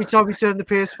 Every time we turn the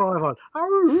PS5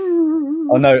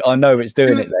 on, I know it's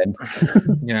doing it then.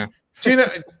 Yeah. Do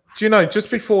you know? Just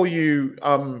before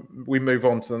we move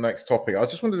on to the next topic, I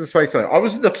just wanted to say something. I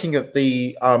was looking at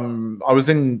the. I was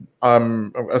in.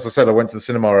 As I said, I went to the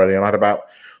cinema earlier, and I had about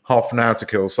half an hour to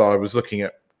kill. So I was looking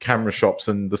at camera shops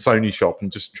and the Sony shop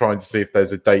and just trying to see if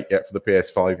there's a date yet for the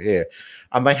PS5 here.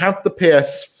 And they have the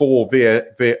PS4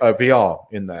 VR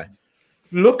in there.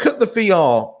 Look at the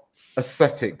VR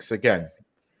aesthetics again.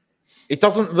 It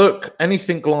doesn't look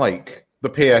anything like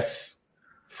the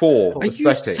PS4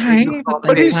 aesthetic.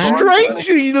 But it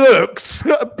strangely looks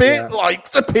a bit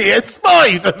like the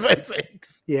PS5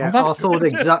 aesthetics. Yeah, I thought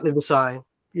exactly the same.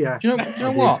 Yeah. Do you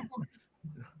know what?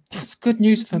 That's good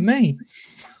news for me.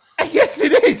 Yes,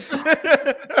 it is.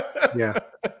 Yeah,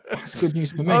 that's good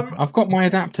news for me. I've got my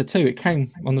adapter too. It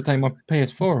came on the day my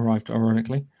PS4 arrived,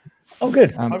 ironically. Oh,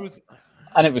 good. And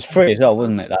it was free as well,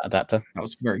 wasn't it? That adapter. That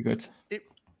was very good.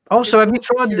 Also, have you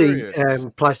tried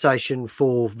the PlayStation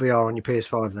 4 VR on your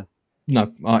PS5 then?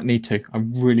 No, I need to. I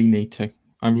really need to.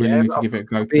 I really need to give it a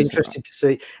go. I'd be interested to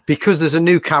see because there's a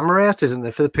new camera out, isn't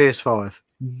there, for the PS5?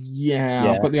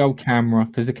 Yeah. I've got the old camera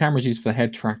because the camera's used for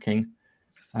head tracking.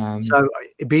 So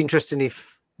it'd be interesting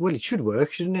if it should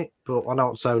work, shouldn't it? But I know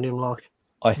what Sony like.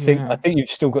 I think you've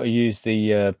still got to use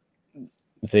the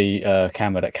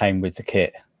camera that came with the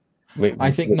kit.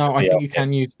 I think you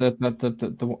can use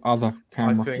the other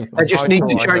camera. They just need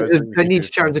to change. They need to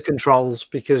change the controls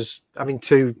because having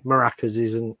two maracas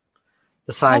isn't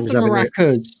the same as having a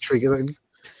trigger.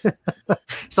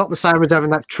 It's not the same as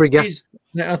having that trigger.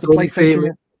 That's the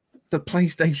PlayStation. The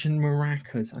PlayStation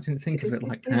maracas. I didn't think of it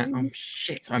like that. Oh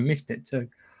shit! I missed it too.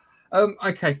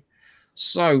 Okay.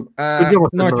 So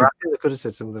maracas. I could have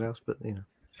said something else, but you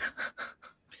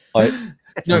know.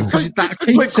 No, So because that just a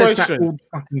Keith quick says that question. all the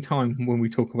fucking time when we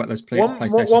talk about those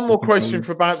One more question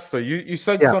for Babster. You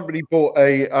said somebody bought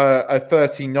a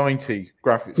 3090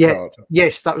 graphics card.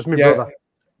 Yes, that was my brother.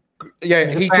 Yeah,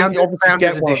 he didn't obviously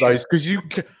get one of those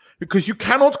because you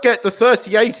cannot get the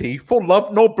 3080 for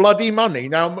love nor bloody money.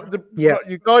 Now,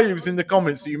 the guy who was in the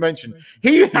comments that you mentioned,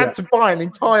 he had to buy an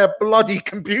entire bloody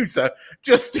computer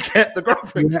just to get the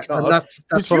graphics card. And that's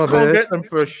what you I've can't heard. get them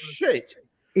for shit.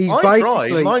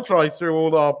 I tried through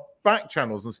all our back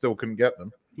channels and still couldn't get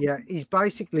them. Yeah, he's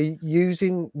basically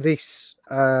using this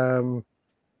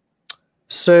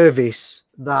service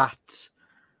that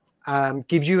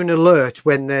gives you an alert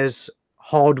when there's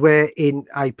hardware in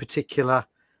a particular,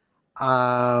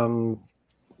 reseller.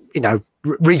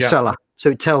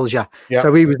 So it tells you. Yeah.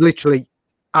 So he was literally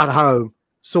at home,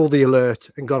 saw the alert,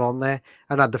 and got on there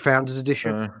and had the Founders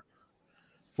Edition.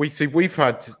 I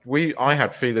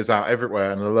had feelers out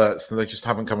everywhere and alerts, and they just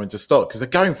haven't come into stock because they're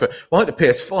going for like the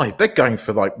PS5. They're going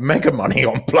for like mega money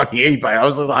on bloody eBay. I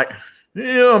was like,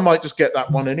 I might just get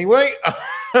that one anyway.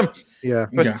 But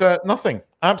nothing,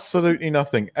 absolutely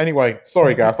nothing. Anyway,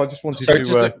 sorry, Gareth. I just wanted to ask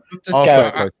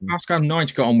how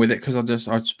Nige got on with it because I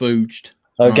spooged.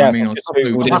 Oh, Gareth, I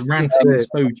was ranting and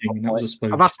spooging, and that was a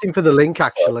spooge. I've asked him for the link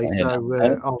actually,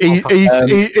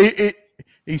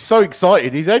 He's so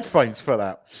excited. His headphones fell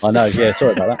out. I know. Yeah,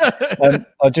 sorry about that.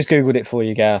 I just googled it for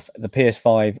you, Gareth. The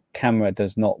PS5 camera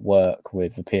does not work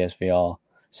with the PSVR,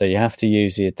 so you have to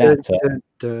use the adapter.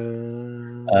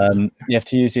 You have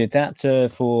to use the adapter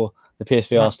for the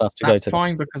PSVR stuff to go to.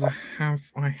 Fine, because I have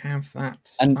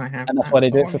that, and that's why they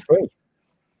do it for free.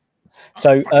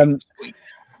 So,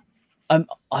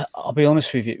 I'll be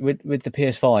honest with you. With the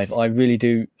PS5, I really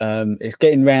do. It's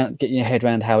getting your head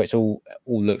around how it's all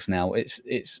looks now.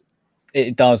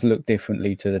 It does look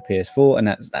differently to the PS4, and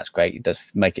that's great. It does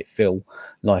make it feel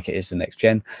like it is the next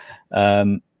gen.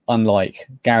 Unlike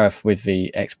Gareth with the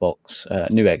Xbox,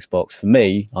 new Xbox, for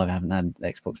me, I haven't had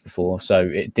Xbox before, so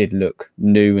it did look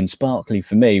new and sparkly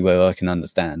for me, where I can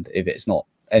understand if it's not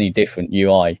any different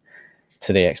UI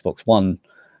to the Xbox One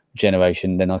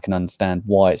generation, then I can understand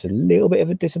why it's a little bit of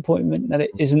a disappointment that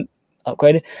it isn't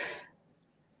upgraded.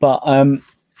 But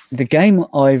the game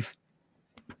I've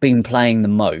been playing the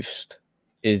most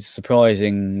is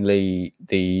surprisingly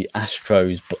the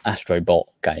Astrobot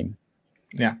game.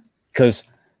 Yeah, because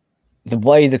the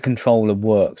way the controller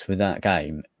works with that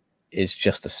game is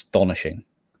just astonishing.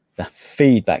 The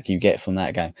feedback you get from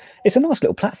that game. It's a nice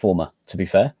little platformer, to be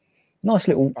fair. Nice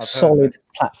little solid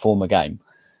platformer game.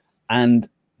 And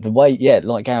the way,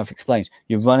 like Gareth explains,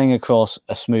 you're running across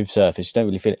a smooth surface. You don't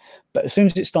really feel it. But as soon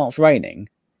as it starts raining,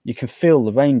 you can feel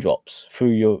the raindrops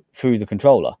through the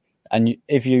controller. And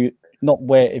if you're not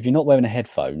wearing the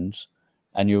headphones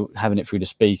and you're having it through the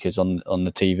speakers on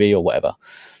the TV or whatever,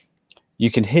 you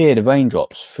can hear the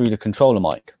raindrops through the controller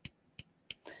mic.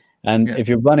 And if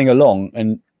you're running along,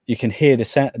 and you can hear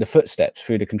the footsteps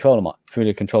through the controller mic, through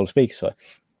the controller speaker, sorry,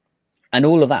 and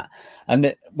all of that.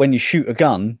 And when you shoot a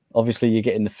gun, obviously you're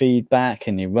getting the feedback,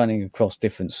 and you're running across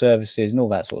different surfaces and all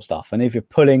that sort of stuff. And if you're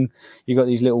pulling, you've got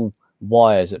these little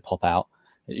wires that pop out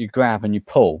that you grab and you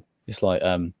pull. It's like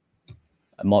a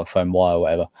microphone wire or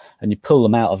whatever, and you pull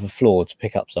them out of the floor to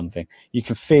pick up something. You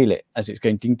can feel it as it's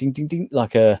going ding ding ding ding,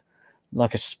 like a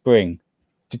spring,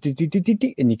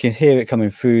 and you can hear it coming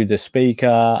through the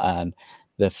speaker, and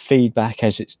the feedback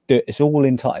as it's all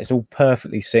in tight. It's all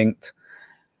perfectly synced.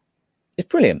 It's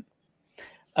brilliant.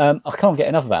 I can't get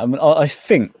enough of that. I mean,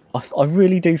 I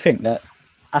really do think that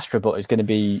Astrobot is going to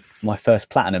be my first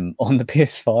platinum on the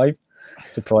PS5.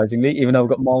 Surprisingly, even though I've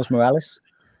got Miles Morales,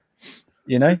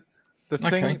 the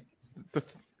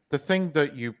thing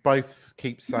that you both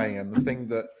keep saying, and the thing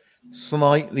that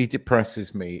slightly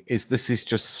depresses me, is this is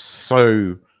just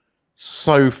so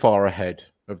far ahead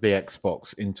of the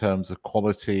Xbox in terms of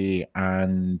quality.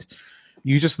 And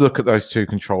you just look at those two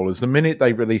controllers. The minute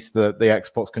they released the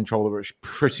Xbox controller, which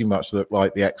pretty much looked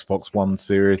like the Xbox One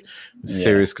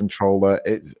series controller,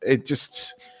 it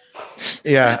just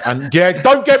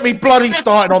don't get me bloody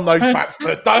started on those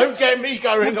Babster. Don't get me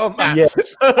going on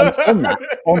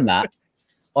that. On that,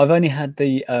 I've only had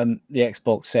the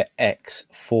Xbox Set X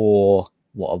for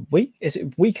a week? Is it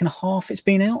a week and a half it's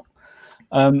been out?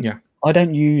 I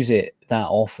don't use it that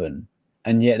often,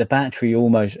 and yet the battery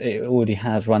already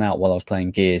has run out while I was playing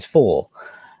Gears 4.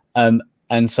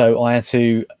 And so I had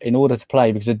to, in order to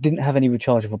play, because I didn't have any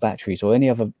rechargeable batteries or any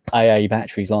other AA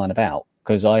batteries lying about,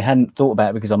 because I hadn't thought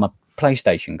about it because I'm a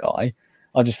PlayStation guy.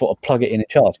 I just thought I'd plug it in and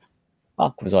charge.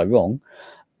 Fuck, was I wrong?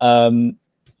 I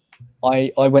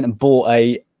went and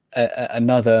bought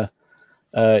another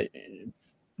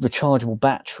rechargeable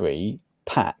battery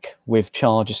pack with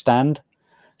charger stand.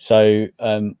 So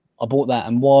I bought that,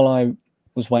 and while I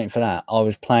was waiting for that, I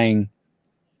was playing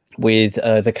with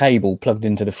the cable plugged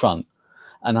into the front,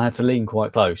 and I had to lean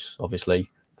quite close, obviously,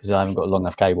 because I haven't got a long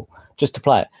enough cable just to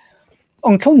play it.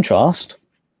 On contrast,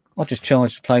 I just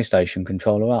charge the PlayStation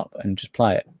controller up and just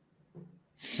play it,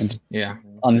 and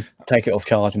just take it off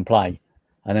charge and play,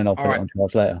 and then I'll put it on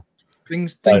charge later.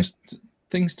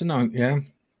 Things to note, yeah.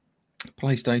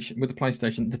 PlayStation, with the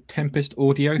PlayStation, the Tempest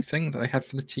audio thing that they had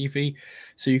for the TV,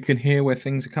 so you can hear where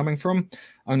things are coming from,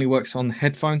 only works on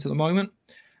headphones at the moment.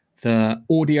 The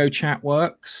audio chat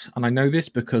works, and I know this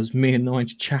because me and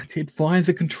Nigel chatted via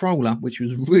the controller, which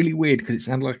was really weird because it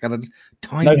sounded like I had a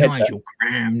tiny Nigel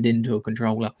crammed into a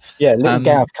controller. Yeah, little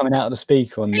Gav coming out of the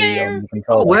speaker on the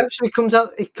controller. Oh, actually, it comes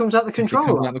out the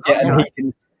controller.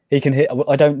 And he can hit.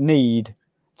 I don't need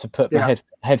to put my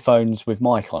headphones with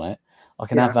mic on it. I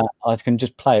can have that. I can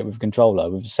just play it with a controller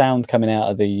with sound coming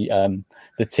out of the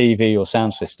TV or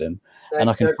sound system, and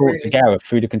I can talk to Gareth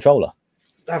through the controller.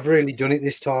 They've really done it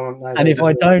this time. And if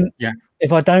I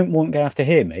don't want Gareth to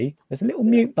hear me, there's a little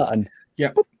mute button.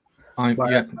 Yeah, you've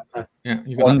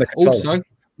got that.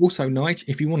 Also, Nige,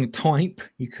 if you want to type,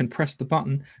 you can press the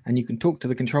button and you can talk to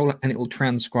the controller, and it will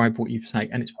transcribe what you say,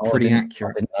 and it's pretty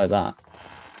accurate. I didn't know that.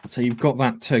 So you've got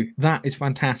that too. That is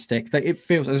fantastic. It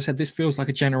feels, as I said, this feels like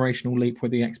a generational leap where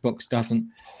the Xbox doesn't.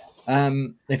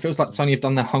 It feels like Sony have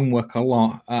done their homework a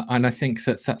lot, and I think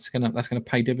that's gonna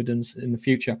pay dividends in the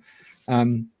future.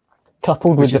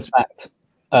 Coupled with the fact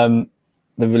the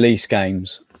release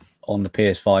games on the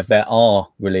PS5, there are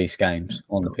release games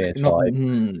on the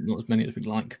PS5. Not as many as we'd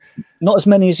like. Not as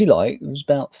many as you like. There's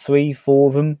about 3-4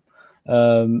 of them.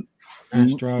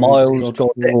 Astros, Miles, God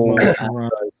of War,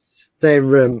 they're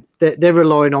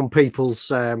relying on people's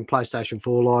PlayStation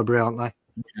 4 library, aren't they?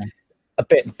 Yeah. A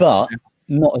bit, but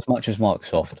not as much as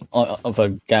Microsoft.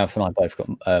 Although Gareth and I both got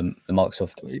the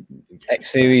Microsoft X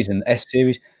series and S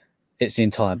series. It's the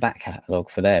entire back catalogue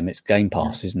for them. It's Game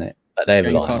Pass, isn't it? That they're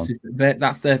relying on.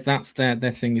 That's their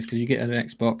thing, is because you get an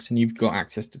Xbox and you've got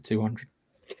access to 200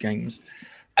 games.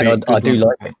 And I do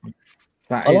like it.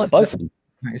 I like both of them.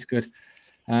 That is good.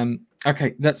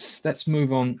 Okay, let's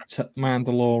move on to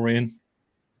Mandalorian.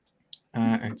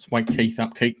 And wake Keith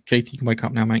up. Keith, you can wake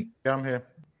up now, mate. Yeah,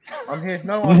 I'm here.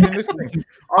 No, I've been listening.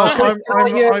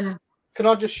 Can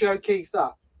I just show Keith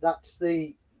that? That's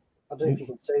the. I don't know if you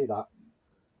can see that.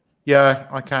 Yeah,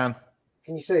 I can.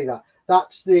 Can you see that?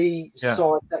 That's the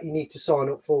site that you need to sign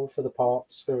up for the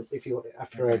parts for if you want it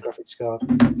after a graphics card.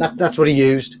 That's what he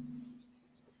used.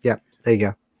 Yeah, there you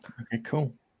go. Okay,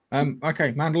 cool.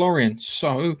 Okay, Mandalorian.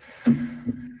 So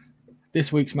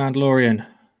this week's Mandalorian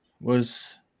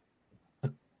was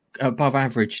above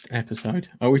average episode.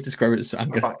 I always describe it as I'm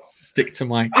going to stick to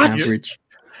my average.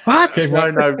 What?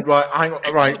 No, right, hang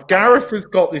on. Right, Gareth has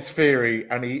got this theory,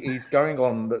 and he's going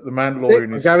on that the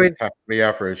Mandalorian is spectacularly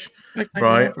average,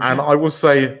 right? And I will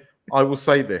say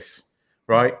this,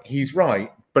 right? He's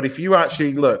right, but if you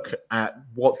actually look at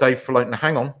what Dave Filoni,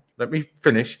 hang on, let me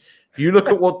finish. If you look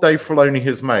at what Dave Filoni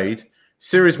has made,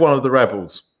 Series 1 of the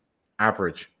Rebels,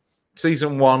 average.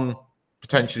 Season 1,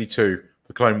 potentially 2,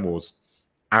 The Clone Wars,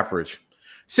 average.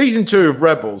 Season 2 of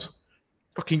Rebels,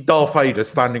 fucking Darth Vader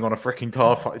standing on a freaking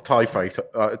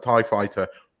TIE fighter.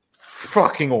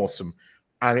 Fucking awesome.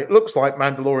 And it looks like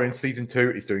Mandalorian Season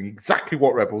 2 is doing exactly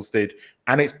what Rebels did,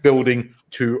 and it's building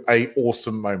to a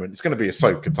awesome moment. It's going to be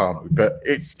Ahsoka Tano, but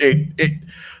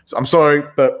I'm sorry,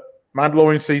 but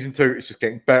Mandalorian Season 2 is just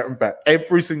getting better and better.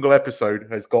 Every single episode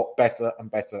has got better and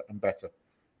better and better.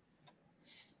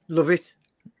 Love it.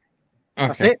 Okay.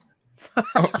 That's it.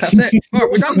 Oh, that's it. All right,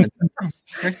 we're done.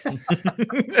 Okay.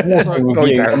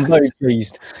 I'm very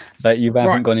pleased that you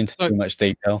haven't gone into too much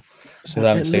detail because I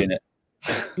haven't seen it.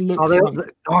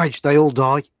 They all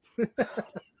die.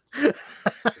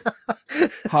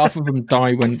 Half of them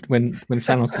die when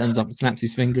Thanos turns up and snaps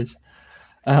his fingers.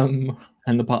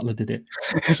 And the butler did it.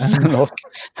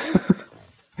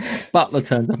 Butler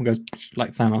turns up and goes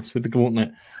like Thanos with the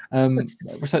gauntlet.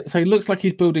 So he looks like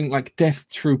he's building like Death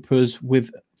Troopers with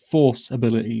Force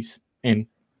abilities in.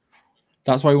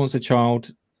 That's why he wants a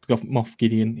child, Moff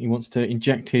Gideon. He wants to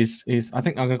inject his. I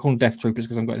think I'm going to call them Death Troopers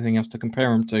because I haven't got anything else to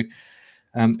compare them to.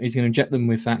 He's going to inject them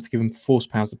with that to give them Force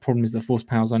powers. The problem is the Force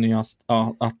powers only are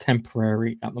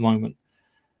temporary at the moment,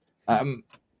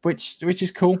 which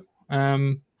is cool.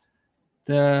 It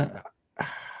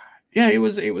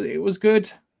was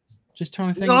good. Just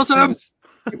trying to think. Awesome.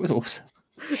 It was awesome.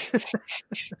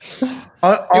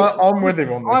 I'm with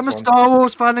him on this. I'm a Star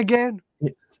Wars fan again.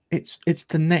 It's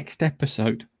the next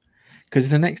episode, because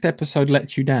if the next episode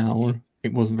lets you down,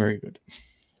 it wasn't very good.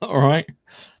 All right.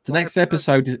 The next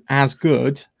episode is as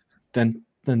good, then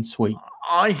sweet.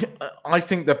 I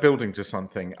think they're building to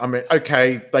something. I mean,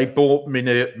 okay, they brought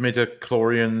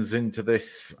midichlorians into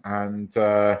this, and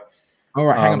all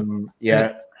right, hang on.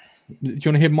 Yeah. Do you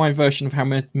want to hear my version of how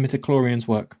midichlorians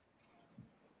work?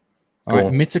 All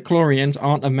right, midichlorians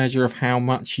aren't a measure of how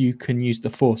much you can use the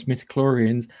Force.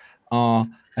 Midichlorians are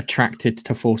attracted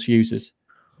to Force users.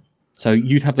 So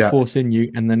you'd have the Force in you,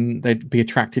 and then they'd be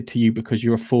attracted to you because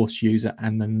you're a Force user,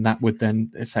 and then that would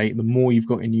then say the more you've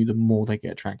got in you, the more they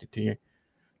get attracted to you.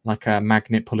 Like a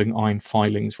magnet pulling iron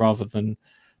filings, rather than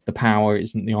the power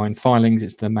isn't the iron filings,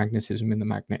 it's the magnetism in the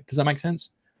magnet. Does that make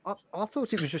sense? I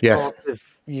thought it was just part of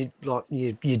your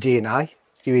DNA.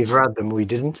 You either had them or you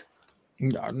didn't.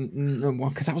 No,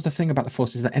 because that was the thing about the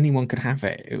Force, is that anyone could have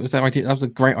it. It was that idea. That was a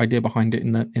great idea behind it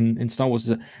in Star Wars, is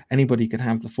that anybody could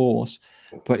have the Force,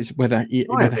 but it's whether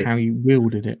how you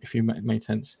wielded it. If you made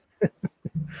sense.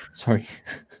 Sorry.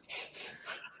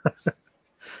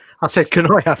 I said,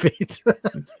 "Can I have it?"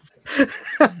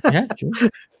 Yeah, sure.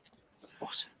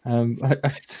 Awesome.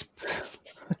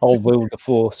 I'll wield the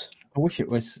Force. I wish it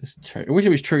was true. I wish it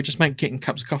was true. Just make getting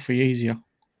cups of coffee easier.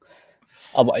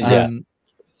 Oh, yeah.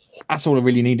 That's all I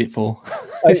really need it for.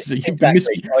 The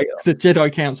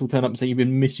Jedi Council turn up and say you've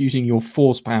been misusing your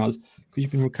Force powers because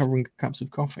you've been recovering cups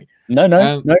of coffee.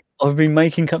 No. I've been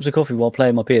making cups of coffee while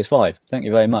playing my PS5. Thank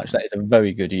you very much. That is a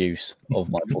very good use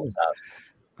of my Force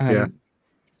powers.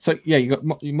 So you got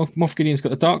Moff Gideon's got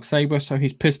the dark saber, so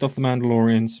he's pissed off the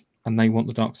Mandalorians, and they want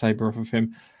the dark saber off of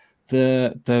him.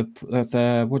 The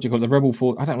what do you call it? The Rebel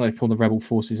Force? I don't know what they call the Rebel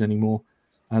Forces anymore.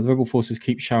 The Rebel Forces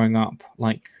keep showing up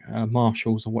like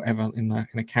marshals or whatever in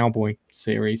a cowboy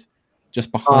series,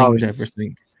 just behind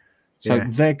everything. So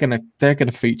they're gonna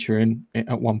feature in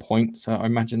at one point. So I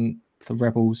imagine the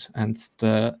Rebels and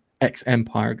the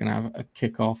ex-Empire are gonna have a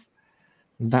kick-off.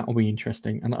 That will be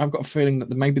interesting. And I've got a feeling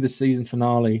that maybe the season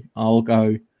finale, I'll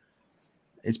go,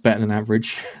 it's better than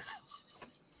average.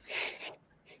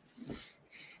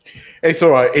 It's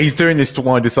all right. He's doing this to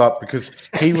wind us up because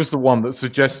he was the one that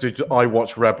suggested I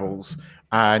watch Rebels,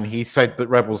 and he said that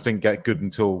Rebels didn't get good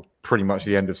until pretty much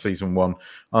the end of season 1.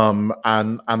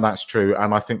 And that's true.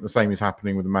 And I think the same is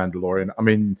happening with The Mandalorian. I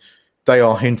mean, they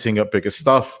are hinting at bigger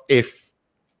stuff. If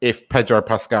Pedro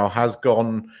Pascal has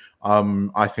gone,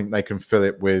 I think they can fill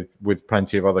it with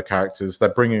plenty of other characters. They're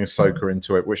bringing Ahsoka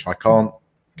into it, which I can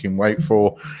wait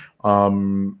for.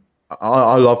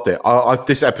 I loved it.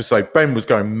 This episode, Ben was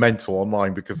going mental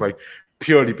online because they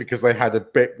had a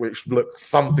bit which looked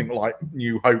something like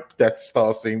New Hope Death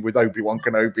Star scene with Obi-Wan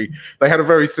Kenobi. They had a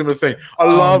very similar thing. I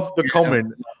love the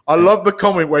comment. I love the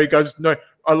comment where he goes, no.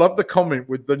 I love the comment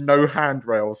with the no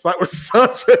handrails. That was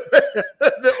such a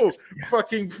little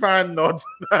fucking fan nod.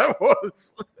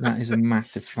 That is a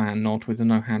massive fan nod with the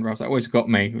no handrails. That always got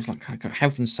me. It was like,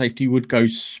 health and safety would go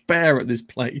spare at this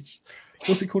place.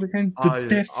 What's it called again? The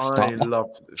Death Star. I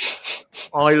loved this.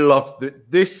 I loved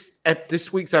this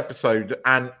week's episode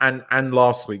and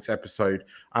last week's episode,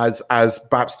 as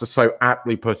Babster so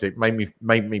aptly put it, made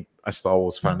me a Star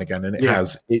Wars fan again, and it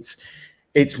has.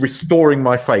 It's restoring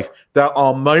my faith. There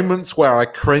are moments where I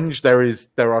cringe. There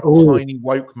are tiny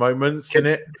woke moments in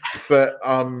it, but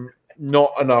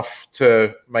not enough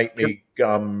to make me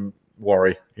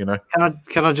worry. You know.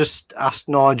 Can I just ask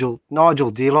Nigel? Nigel,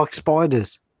 do you like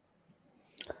spiders?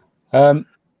 Well,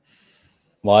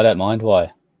 I don't mind.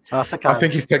 Why? That's okay. I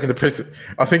think he's taking the piss.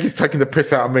 I think he's taking the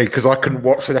piss out of me because I couldn't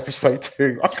watch an episode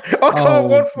 2. I can't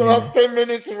watch the last 10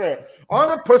 minutes of it. I'm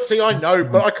a pussy, I know,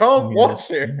 but I can't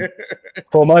watch it.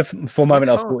 For a moment,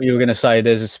 I thought you were going to say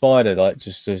there's a spider, like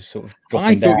just sort of.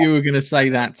 I thought you were going to say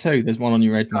that too. There's one on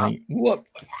your head, mate. What?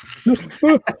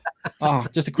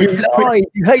 Just a quick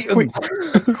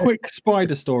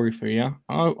spider story for you.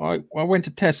 I went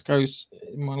to Tesco's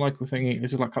in my local thing.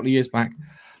 This was like a couple of years back,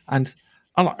 and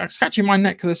I'm scratching my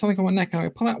neck because there's something on my neck, and I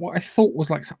pull out what I thought was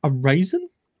like a raisin,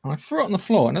 and I threw it on the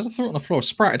floor. And as I threw it on the floor,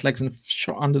 sprouted legs and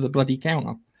shot under the bloody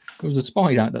counter. It was a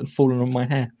spider that had fallen on my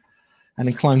hair, and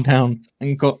then climbed down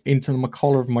and got into my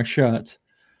collar of my shirt,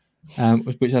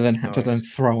 which I then had to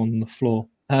throw on the floor.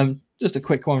 Just a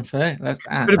quick one for it.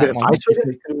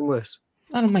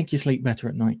 That'll make you sleep better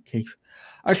at night, Keith.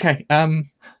 Okay.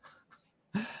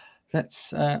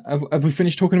 Let's. Have we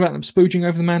finished talking about them spooging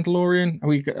over the Mandalorian? Are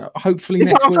we hopefully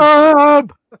it's next awesome!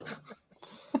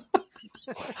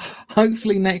 week?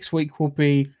 Hopefully next week will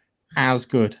be as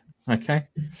good. Okay.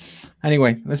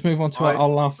 Anyway, let's move on to our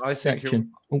last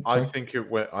section. I think it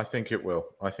will. Okay.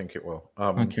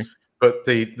 But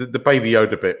the Baby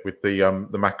Yoda bit with the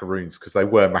macaroons, because they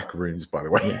were macaroons, by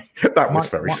the way, that was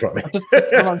very funny. I just like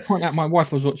to point out, my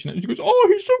wife was watching it. She goes, "Oh,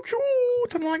 he's so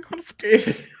and like kind of.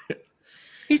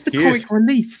 He's the comic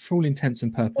relief for all intents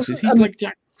and purposes. He's like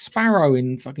Jack Sparrow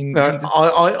in fucking. No,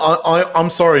 I'm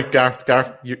sorry, Gareth.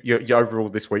 Gareth, you're overall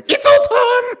this week. It's all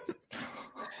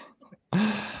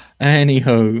time.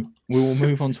 Anywho, we will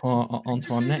move on to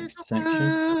our next section.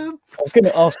 I was going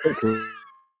to ask quickly.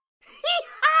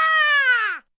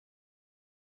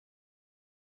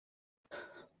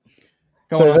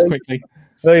 Go on, quickly.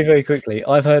 Very, very quickly.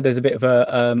 I've heard there's a bit of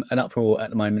an uproar at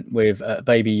the moment with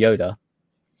Baby Yoda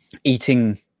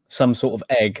eating some sort of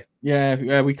egg.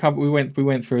 Yeah, we went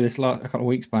through this a couple of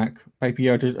weeks back. Baby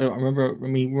Yoda. I remember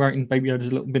me writing Baby Yoda's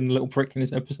been a little prick in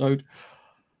this episode.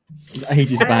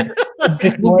 Ages back.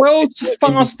 The world's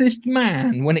fastest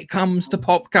man when it comes to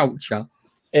pop culture.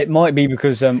 It might be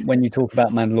because when you talk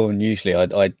about Mandalorian, usually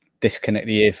I disconnect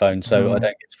the earphone so I don't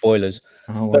get spoilers.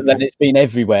 But then it's been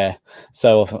everywhere.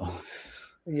 So I thought,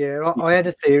 yeah, I had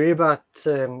a theory about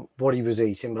what he was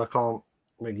eating, but I can't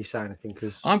really say anything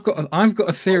because I've got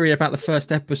a theory about the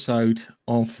first episode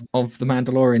of The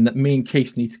Mandalorian that me and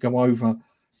Keith need to go over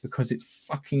because it's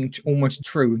fucking almost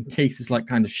true. And Keith is like,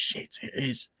 kind of shit, it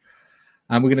is.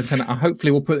 And we're going to send it.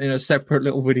 Hopefully, we'll put it in a separate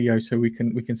little video so we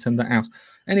can send that out.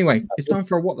 Anyway, it's time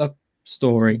for a What the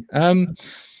Story.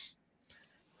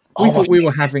 We thought we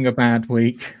were having a bad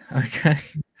week. Okay,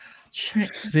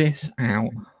 check this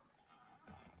out.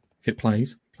 If it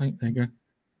plays, play. There you go.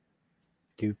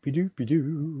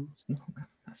 Doopy.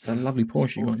 That's a lovely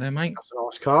Porsche you got there, mate. That's a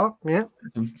nice car. Yeah,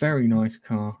 it's a very nice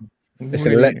car. It's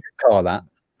an electric car. That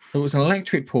it was an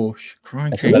electric Porsche.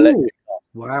 Crikey.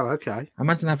 Wow. Okay. I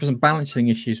imagine having some balancing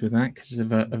issues with that because of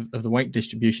the weight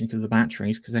distribution because of the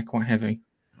batteries because they're quite heavy.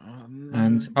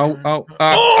 And oh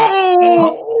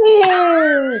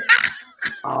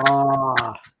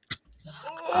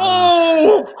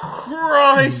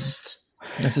Christ!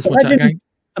 Let's just watch that again.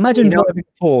 Imagine driving a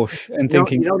Porsche and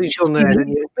thinking, what he's done there,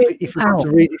 he forgot to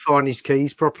redefine his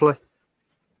keys properly.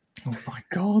 Oh my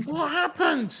God! What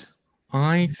happened?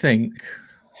 I think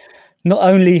not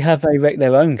only have they wrecked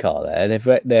their own car there, they've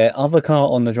wrecked their other car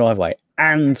on the driveway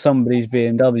and somebody's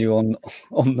BMW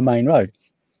on the main road.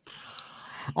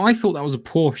 I thought that was a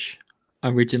Porsche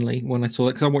originally when I saw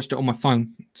it because I watched it on my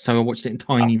phone, so I watched it in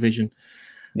tiny vision.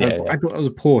 I thought that was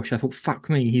a Porsche. I thought, fuck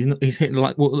me, he's hitting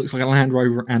like what looks like a Land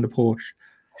Rover and a Porsche.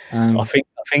 I think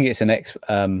it's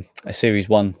a Series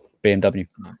 1 BMW.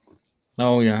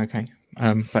 Oh yeah, okay.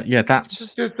 But yeah,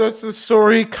 does the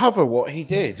story cover what he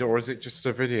did, or is it just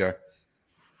a video?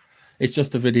 It's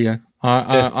just a video.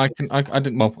 I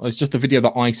didn't. Well, it's just a video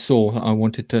that I saw that I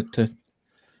wanted to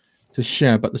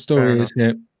share. But the story is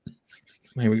here.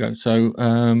 Here we go. So,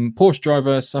 Porsche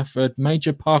driver suffered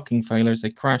major parking failure as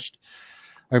they crashed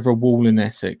over a wall in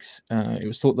Essex. It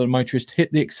was thought that the motorist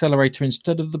hit the accelerator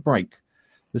instead of the brake.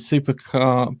 The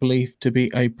supercar, believed to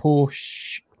be a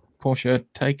Porsche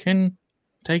Taycan.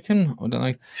 I don't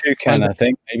know. Toucan, I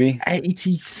think, maybe.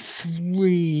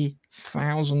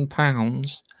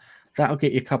 £83,000. That'll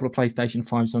get you a couple of PlayStation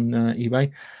 5s on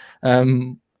eBay.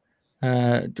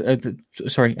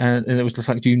 Sorry, and it was just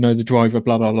like, do you know the driver?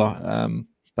 Blah blah blah.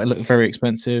 But it looked very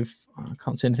expensive. I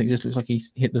can't see anything. It just looks like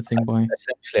he's hit the thing by.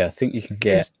 Essentially, I think you can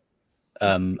get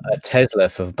a Tesla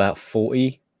for about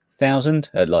 40,000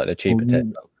 at like the cheaper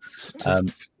Tesla.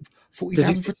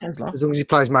 40,000 for Tesla. As long as he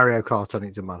plays Mario Kart, on it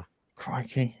doesn't matter.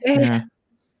 Crikey, yeah.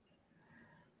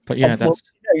 But yeah,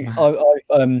 that's.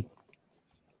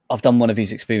 I've done one of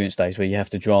these experience days where you have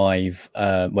to drive.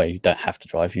 Well, you don't have to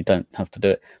drive. You don't have to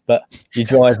do it, but you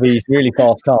drive these really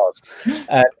fast cars.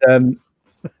 And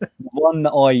one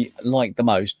that I like the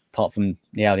most, apart from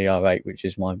the Audi R8, which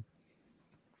is my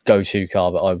go-to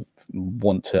car that I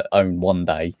want to own one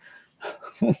day,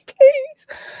 please,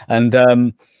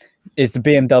 and is the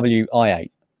BMW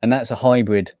i8, and that's a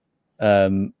hybrid.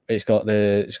 It's got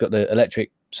the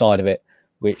electric side of it,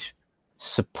 which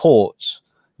supports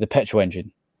the petrol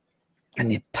engine. And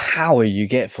the power you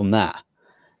get from that,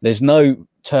 there's no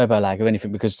turbo lag or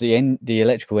anything because the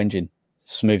electrical engine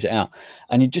smooths it out.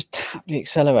 And you just tap the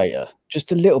accelerator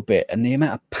just a little bit, and the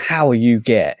amount of power you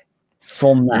get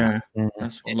from that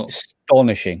is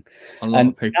astonishing.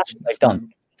 And that's what they've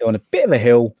done. They're on a bit of a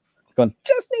hill, gone,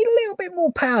 just need a little bit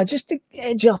more power just to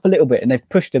edge up a little bit. And they've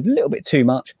pushed a little bit too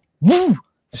much. Woo!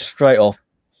 Straight off.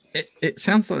 It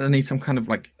sounds like they need some kind of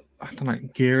like, I don't know,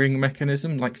 gearing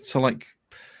mechanism.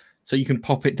 So you can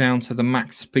pop it down to the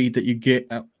max speed that you get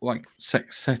at like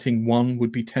setting 1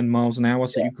 would be 10 miles an hour.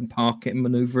 So you can park it and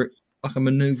maneuver it like a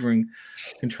maneuvering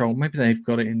control. Maybe they've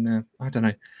got it in there. I don't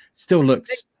know. Still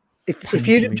looks. If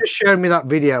you'd have just shown me that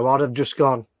video, I'd have just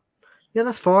gone, yeah,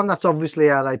 that's fine. That's obviously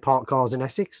how they park cars in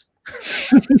Essex.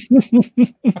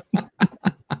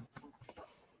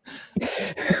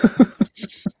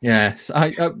 Yes,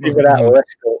 Even that or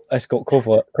escort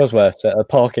Cosworth at a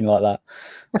parking like that.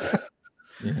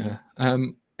 Yeah,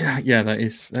 yeah, that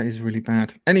is really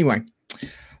bad. Anyway, I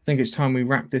think it's time we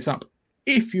wrap this up.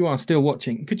 If you are still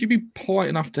watching, could you be polite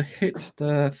enough to hit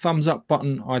the thumbs up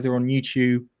button either on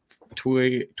YouTube,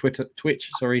 Twitter,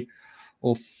 Twitch,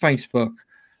 or Facebook?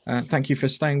 Thank you for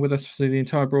staying with us through the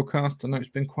entire broadcast. I know it's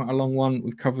been quite a long one.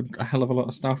 We've covered a hell of a lot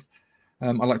of stuff.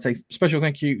 I'd like to say special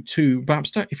thank you to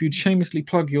Babster. If you'd shamelessly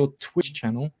plug your Twitch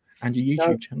channel and your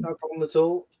YouTube channel. No problem at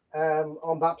all.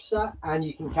 I'm Babster, and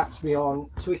you can catch me on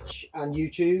Twitch and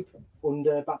YouTube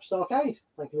under Babster Arcade.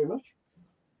 Thank you very much.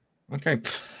 Okay.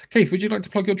 Keith, would you like to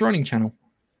plug your droning channel?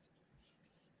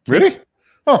 Really?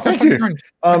 Oh, thank you.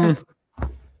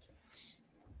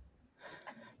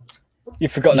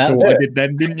 You've forgotten You how saw to what do I it. did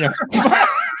then, didn't you?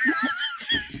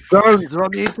 Drones are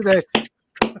on the internet.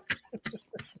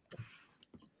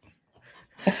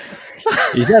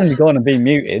 You've only gone and been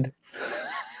muted.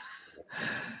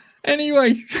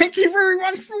 Anyway, thank you very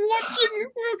much for watching.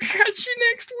 We'll catch you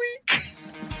next week.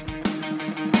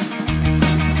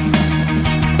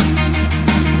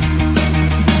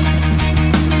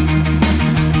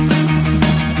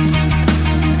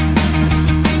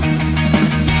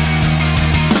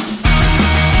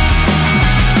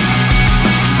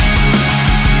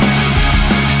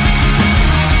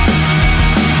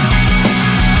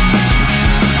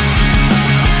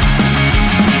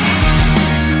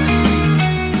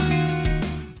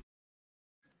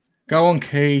 Go on,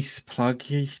 Keith. Plug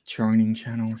your joining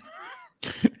channel.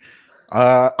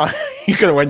 You're going to